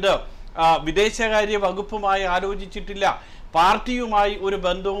പോയത്, വിദേശകാര്യ വകുപ്പുമായി ആലോചിച്ചിട്ടില്ല, പാർട്ടിയുമായി ഒരു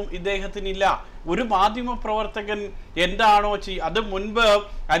ബന്ധവും ഇദ്ദേഹത്തിനില്ല. ഒരു മാധ്യമ പ്രവർത്തകൻ എന്താണോ അത് മുൻപ്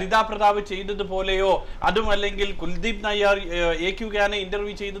അനിതാ പ്രതാപ് ചെയ്തതുപോലെയോ അതുമല്ലെങ്കിൽ കുൽദീപ് നയ്യാർ AQ ഖാനെ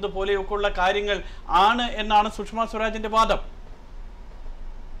ഇന്റർവ്യൂ ചെയ്തതുപോലെയൊക്കെ ഉള്ള കാര്യങ്ങൾ ആണ് എന്നാണ് സുഷമ സ്വരാജിന്റെ വാദം.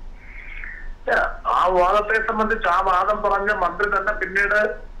 ആ വാദത്തെ സംബന്ധിച്ച് ആ വാദം പറഞ്ഞ മന്ത്രി തന്നെ പിന്നീട്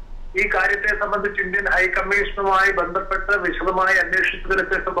ഈ കാര്യത്തെ സംബന്ധിച്ച് ഇന്ത്യൻ ഹൈക്കമ്മീഷനുമായി ബന്ധപ്പെട്ട് വിശദമായി അന്വേഷിച്ചതിന്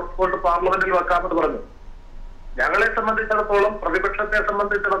ശേഷം റിപ്പോർട്ട് പാർലമെന്റിൽ വെക്കാമെന്ന് പറഞ്ഞു. ഞങ്ങളെ സംബന്ധിച്ചിടത്തോളം, പ്രതിപക്ഷത്തെ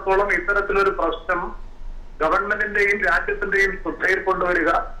സംബന്ധിച്ചിടത്തോളം ഇത്തരത്തിലൊരു പ്രശ്നം ഗവൺമെന്റിന്റെയും രാജ്യത്തിന്റെയും ശ്രദ്ധയിൽ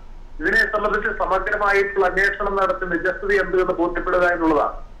കൊണ്ടുവരിക, ഇതിനെ സംബന്ധിച്ച് സമഗ്രമായിട്ടുള്ള അന്വേഷണം നടത്തി നിജസ്ഥിതി എന്ത് എന്ന് ബോധ്യപ്പെടുക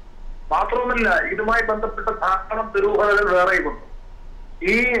എന്നുള്ളതാണ്. മാത്രവുമല്ല, ഇതുമായി ബന്ധപ്പെട്ട ധാരാളം ദുരൂഹതകൾ വേറെയുമുണ്ട്.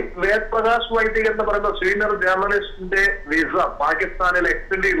 ഈ വേദപ്രകാശ് വൈദിക് എന്ന് പറയുന്ന സീനിയർ ജേർണലിസ്റ്റിന്റെ വിസ പാകിസ്ഥാനിൽ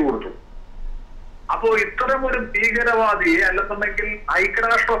എക്സ്റ്റെൻഡ് ചെയ്തു കൊടുത്തു. അപ്പോ ഇത്തരം ഒരു ഭീകരവാദിയെ, അല്ലെന്നുണ്ടെങ്കിൽ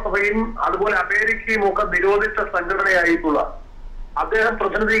ഐക്യരാഷ്ട്രസഭയും അതുപോലെ അമേരിക്കയും ഒക്കെ നിരോധിച്ച സംഘടനയായിട്ടുള്ള അദ്ദേഹം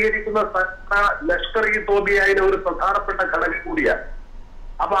പ്രതിനിധീകരിക്കുന്ന സംഘടന ലഷ്കർ ഇ തോബിയയിലെ ഒരു പ്രധാനപ്പെട്ട ഘടകം കൂടിയാണ്.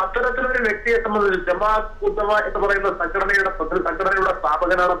 അപ്പൊ അത്തരത്തിലൊരു വ്യക്തിയെ സംബന്ധിച്ച് ജമാഅത്ത് ഉദ്ദവ എന്ന് പറയുന്ന സംഘടനയുടെ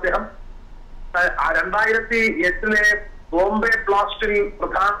സ്ഥാപകനാണ് അദ്ദേഹം. 2008 ബോംബെ ബ്ലാസ്റ്റിൽ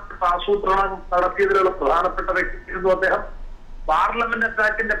പ്രധാനപ്പെട്ട ആസൂത്രണം നടത്തിയതിലുള്ള പ്രധാനപ്പെട്ട വ്യക്തിയായിരുന്നു അദ്ദേഹം. പാർലമെന്റ്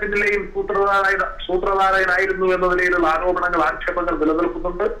അറ്റാക്കിന്റെ പിന്നിലെയും സൂത്രധാരകനായിരുന്നു എന്ന നിലയിലുള്ള ആരോപണങ്ങൾ, ആക്ഷേപങ്ങൾ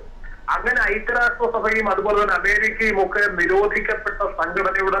നിലനിൽക്കുന്നുണ്ട്. അങ്ങനെ ഐക്യരാഷ്ട്രസഭയും അതുപോലെ തന്നെ അമേരിക്കയും ഒക്കെ നിരോധിക്കപ്പെട്ട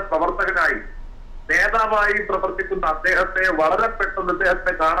സംഘടനയുടെ പ്രവർത്തകനായി, നേതാവായി പ്രവർത്തിക്കുന്ന അദ്ദേഹത്തെ വളരെ പെട്ടെന്ന്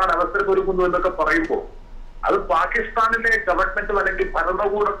ഇദ്ദേഹത്തെ കാണാൻ അവസരമൊരുക്കുന്നു എന്നൊക്കെ പറയുമ്പോൾ അത് പാകിസ്ഥാനിലെ ഗവൺമെന്റും അല്ലെങ്കിൽ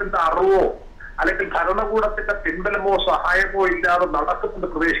ഭരണകൂടത്തിന്റെ അറിവോ അല്ലെങ്കിൽ ഭരണകൂടത്തിന്റെ പിൻബലമോ സഹായമോ ഇല്ലാതെ നടക്കുമെന്ന്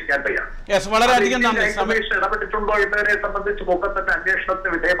പ്രതീക്ഷിക്കാൻ കഴിയാം. ഇടപെട്ടിട്ടുണ്ടോ എന്നതിനെ സംബന്ധിച്ച് ഒക്കെ തന്നെ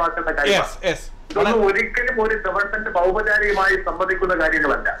അന്വേഷണത്തിന് വിധേയമാക്കേണ്ട കാര്യമാണ്. ഇതൊന്നും ഒരിക്കലും ഒരു ഗവൺമെന്റ് ഔപചാരികമായി സമ്മതിക്കുന്ന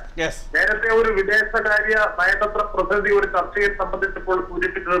കാര്യങ്ങളല്ല. നേരത്തെ ഒരു വിദേശകാര്യ നയതന്ത്ര പ്രതിനിധി ഒരു ചർച്ചയെ സംബന്ധിച്ചപ്പോൾ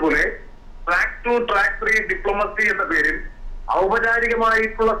സൂചിപ്പിച്ചതുപോലെ ട്രാക്ക് 2 ട്രാക്ക് 3 ഡിപ്ലോമസി എന്ന പേരിൽ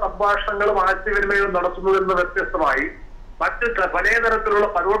ഔപചാരികമായിട്ടുള്ള സംഭാഷണങ്ങളും ആശയവിനിമയവും നടത്തുന്നതിൽ നിന്ന് വ്യത്യസ്തമായി മറ്റ് പല തരത്തിലുള്ള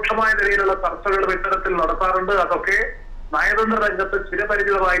പരോക്ഷമായ നിലയിലുള്ള ചർച്ചകളും ഇത്തരത്തിൽ നടത്താറുണ്ട്. അതൊക്കെ നയതന്ത്ര രംഗത്ത്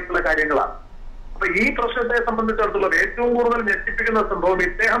ചിരപരിചിതമായിട്ടുള്ള കാര്യങ്ങളാണ്. അപ്പൊ ഈ പ്രശ്നത്തെ സംബന്ധിച്ചിടത്തോളം ഏറ്റവും കൂടുതൽ ഞെട്ടിപ്പിക്കുന്ന സംഭവം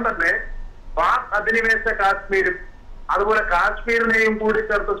ഇദ്ദേഹം തന്നെ പാക് അധിനിവേശ കാശ്മീരും അതുപോലെ കാശ്മീരിനെയും കൂടി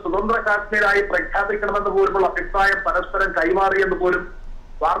ചേർത്ത് സ്വതന്ത്ര കാശ്മീരായി പ്രഖ്യാപിക്കണമെന്ന് പോലുമുള്ള അഭിപ്രായം പരസ്പരം കൈമാറിയെന്ന് പോലും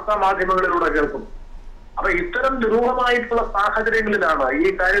വാർത്താ മാധ്യമങ്ങളിലൂടെ കേൾക്കുന്നു. അപ്പൊ ഇത്തരം ദുരൂഹമായിട്ടുള്ള സാഹചര്യങ്ങളിലാണ് ഈ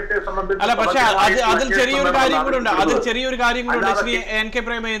കാര്യത്തെ സംബന്ധിച്ച്. അല്ല, പക്ഷെ അതിൽ ചെറിയൊരു കാര്യം കൂടെ ശ്രീ എൻ കെ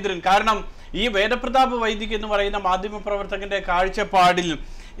പ്രേമചന്ദ്രൻ, കാരണം ഈ വേദപ്രതാപ് വൈദിക് എന്ന് പറയുന്ന മാധ്യമ പ്രവർത്തകന്റെ കാഴ്ചപ്പാടിൽ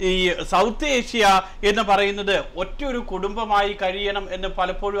ഈ സൗത്ത് ഏഷ്യ എന്ന് പറയുന്നത് ഒറ്റൊരു കുടുംബമായി കഴിയണം എന്ന്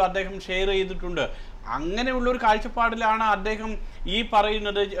പലപ്പോഴും അദ്ദേഹം ഷെയർ ചെയ്തിട്ടുണ്ട്. അങ്ങനെയുള്ള ഒരു കാഴ്ചപ്പാടിലാണ് അദ്ദേഹം ഈ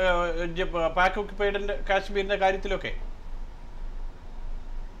പറയുന്നത് പാക് ഓക്യുപ്പൈഡ് കാശ്മീരിന്റെ കാര്യത്തിലൊക്കെ.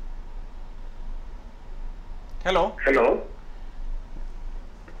 Hello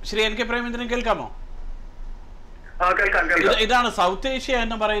Shri N K Premachandran, കേൾക്കാമോ? ഇതാണ് സൗത്ത് ഏഷ്യ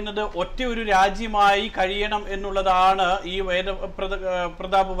എന്ന് പറയുന്നത് ഒറ്റ ഒരു രാജ്യമായി കഴിയണം എന്നുള്ളതാണ് ഈ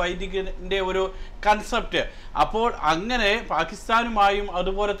വേദപ്രതാപ് വൈദികിന്റെ ഒരു കൺസെപ്റ്റ്. അപ്പോൾ അങ്ങനെ പാകിസ്ഥാനുമായും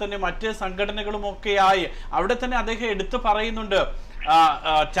അതുപോലെ തന്നെ മറ്റ് സംഘടനകളുമൊക്കെയായി അവിടെ തന്നെ അദ്ദേഹം എടുത്തു പറയുന്നുണ്ട്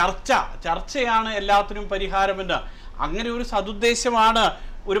ചർച്ചയാണ് എല്ലാത്തിനും പരിഹാരമെന്ന്. അങ്ങനെ ഒരു സതുദ്ദേശമാണ്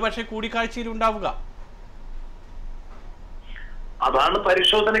ഒരുപക്ഷെ കൂടിക്കാഴ്ചയിൽ ഉണ്ടാവുക. അതാണ്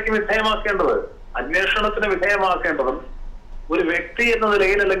പരിശോധനയ്ക്ക് വിധേയമാക്കേണ്ടത്, അന്വേഷണത്തിന് വിധേയമാക്കേണ്ടതും. ഒരു വ്യക്തി എന്ന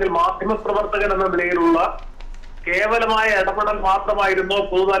നിലയിൽ അല്ലെങ്കിൽ മാധ്യമ പ്രവർത്തകൻ എന്ന നിലയിലുള്ള കേവലമായ ഇടപെടൽ മാത്രമായിരുന്നോ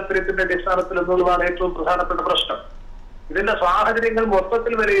പൊതു താല്പര്യത്തിന്റെ അടിസ്ഥാനത്തിൽ എന്നുള്ളതാണ് ഏറ്റവും പ്രധാനപ്പെട്ട പ്രശ്നം. ഇതിന്റെ സാഹചര്യങ്ങൾ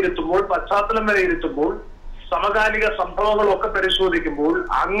മൊത്തത്തിൽ വിലയിരുത്തുമ്പോൾ, പശ്ചാത്തലം വിലയിരുത്തുമ്പോൾ, സമകാലിക സംഭവങ്ങളൊക്കെ പരിശോധിക്കുമ്പോൾ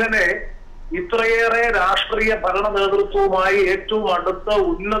അങ്ങനെ ഇത്രയേറെ രാഷ്ട്രീയ ഭരണ നേതൃത്വവുമായി ഏറ്റവും അടുത്ത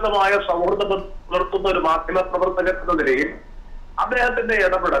ഉന്നതമായ സൗഹൃദം പുലർത്തുന്ന ഒരു മാധ്യമ പ്രവർത്തകൻ എന്ന നിലയിൽ അദ്ദേഹത്തിന്റെ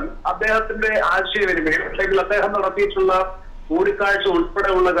ഇടപെടൽ, അദ്ദേഹത്തിന്റെ ആശയവിനിമയം അല്ലെങ്കിൽ അദ്ദേഹം നടത്തിയിട്ടുള്ള കൂടിക്കാഴ്ച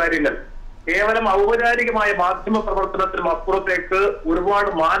ഉൾപ്പെടെയുള്ള കാര്യങ്ങൾ കേവലം ഔപചാരികമായ മാധ്യമ പ്രവർത്തനത്തിനും അപ്പുറത്തേക്ക് ഒരുപാട്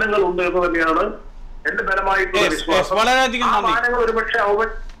മാനങ്ങൾ ഉണ്ട് എന്ന് തന്നെയാണ് എന്റെ ബലമായിട്ടുള്ള വിശ്വാസം.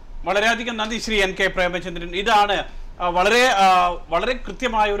 വളരെയധികം നന്ദി ശ്രീ എൻ കെ പ്രേമചന്ദ്രൻ. ഇതാണ് വളരെ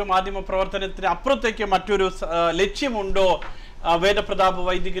കൃത്യമായ ഒരു മാധ്യമ പ്രവർത്തനത്തിന് അപ്പുറത്തേക്ക് മറ്റൊരു ലക്ഷ്യമുണ്ടോ വേദപ്രതാപ്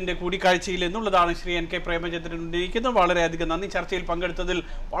വൈദികിന്റെ കൂടിക്കാഴ്ചയിൽ എന്നുള്ളതാണ് ശ്രീ എൻ കെ പ്രേമചന്ദ്രൻ ഉന്നയിക്കുന്നത്. വളരെയധികം നന്ദി. ചർച്ചയിൽ പങ്കെടുത്തതിൽ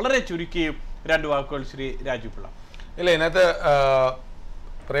വളരെ ചുരുക്കിയും 2 വാക്കുകൾ ശ്രീ രാജീവ് പിള്ള. ഇല്ല, ഇതിനകത്ത്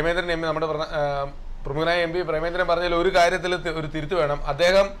പ്രേമേന്ദ്രൻ നമ്മുടെ പ്രമുഖനായ MP പ്രേമേന്ദ്രൻ പറഞ്ഞതിൽ ഒരു കാര്യത്തിൽ ഒരു തിരുത്ത് വേണം.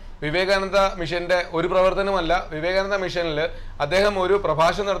 അദ്ദേഹം വിവേകാനന്ദ മിഷന്റെ ഒരു പ്രവർത്തനമല്ല. വിവേകാനന്ദ മിഷനിൽ അദ്ദേഹം ഒരു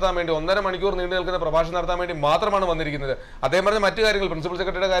പ്രഭാഷണം നടത്താൻ വേണ്ടി 1.5 മണിക്കൂർ നീണ്ടു നിൽക്കുന്ന പ്രഭാഷണം നടത്താൻ വേണ്ടി മാത്രമാണ് വന്നിരിക്കുന്നത്. അദ്ദേഹം പറഞ്ഞ മറ്റു കാര്യങ്ങൾ, പ്രിൻസിപ്പൽ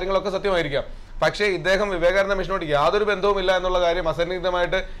സെക്രട്ടറിയുടെ കാര്യങ്ങളൊക്കെ സത്യമായിരിക്കാം. പക്ഷേ ഇദ്ദേഹം വിവേകാനന്ദ മിഷനോട് യാതൊരു ബന്ധവുമില്ല എന്നുള്ള കാര്യം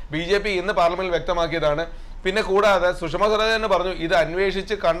അസന്നിഗ്ധമായിട്ട് BJP ഇന്ന് പാർലമെന്റിൽ വ്യക്തമാക്കിയതാണ്. പിന്നെ കൂടാതെ സുഷമ സ്വരാജ് തന്നെ പറഞ്ഞു ഇത്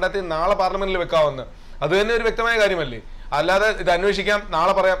അന്വേഷിച്ച് കണ്ടെത്തി നാളെ പാർലമെന്റിൽ വെക്കാമെന്ന്. അത് തന്നെ ഒരു വ്യക്തമായ കാര്യമല്ലേ? അല്ലാതെ ഇത് അന്വേഷിക്കാം,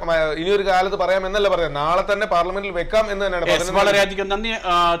 നാളെ പറയാം, ഇനിയൊരു കാലത്ത് പറയാം എന്നല്ല പറയാം, നാളെ തന്നെ പാർലമെന്റിൽ വെക്കാം എന്ന് തന്നെയാണ്. വളരെയധികം നന്ദി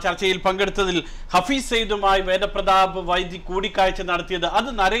ചർച്ചയിൽ പങ്കെടുത്തതിൽ. ഹഫീസ് സയ്യിദുമായി വേദപ്രതാപ് വൈദ്യ കൂടിക്കാഴ്ച നടത്തിയത് അത്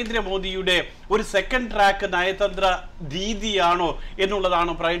നരേന്ദ്രമോദിയുടെ ഒരു സെക്കൻഡ് ട്രാക്ക് നയതന്ത്ര രീതിയാണോ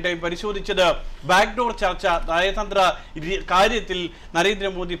എന്നുള്ളതാണ് പ്രൈം ടൈം പരിശോധിച്ചത്. ബാക്ക്ഡോർ ചർച്ച നയതന്ത്ര കാര്യത്തിൽ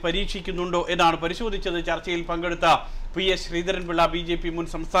നരേന്ദ്രമോദി പരീക്ഷിക്കുന്നുണ്ടോ എന്നാണ് പരിശോധിച്ചത്. ചർച്ചയിൽ പങ്കെടുത്ത PS ശ്രീധരൻപിള്ള, BJP മുൻ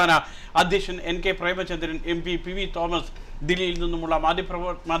സംസ്ഥാന അധ്യക്ഷൻ NK Premachandran, MP PV Thomas, ദില്ലിയിൽ നിന്നുമുള്ള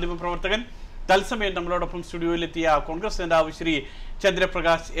മാധ്യമപ്രവർത്തകൻ, തത്സമയം നമ്മളോടൊപ്പം സ്റ്റുഡിയോയിലെത്തിയ കോൺഗ്രസ് നേതാവ് Shri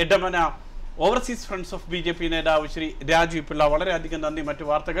Chandraprakash എഡമന, overseas friends of BJP നേതാവ് ശ്രീ രാജീവ് പിള്ള. വളരെയധികം നന്ദി. മറ്റു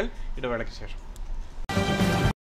വാർത്തകൾ ഇടവേളയ്ക്ക് ശേഷം.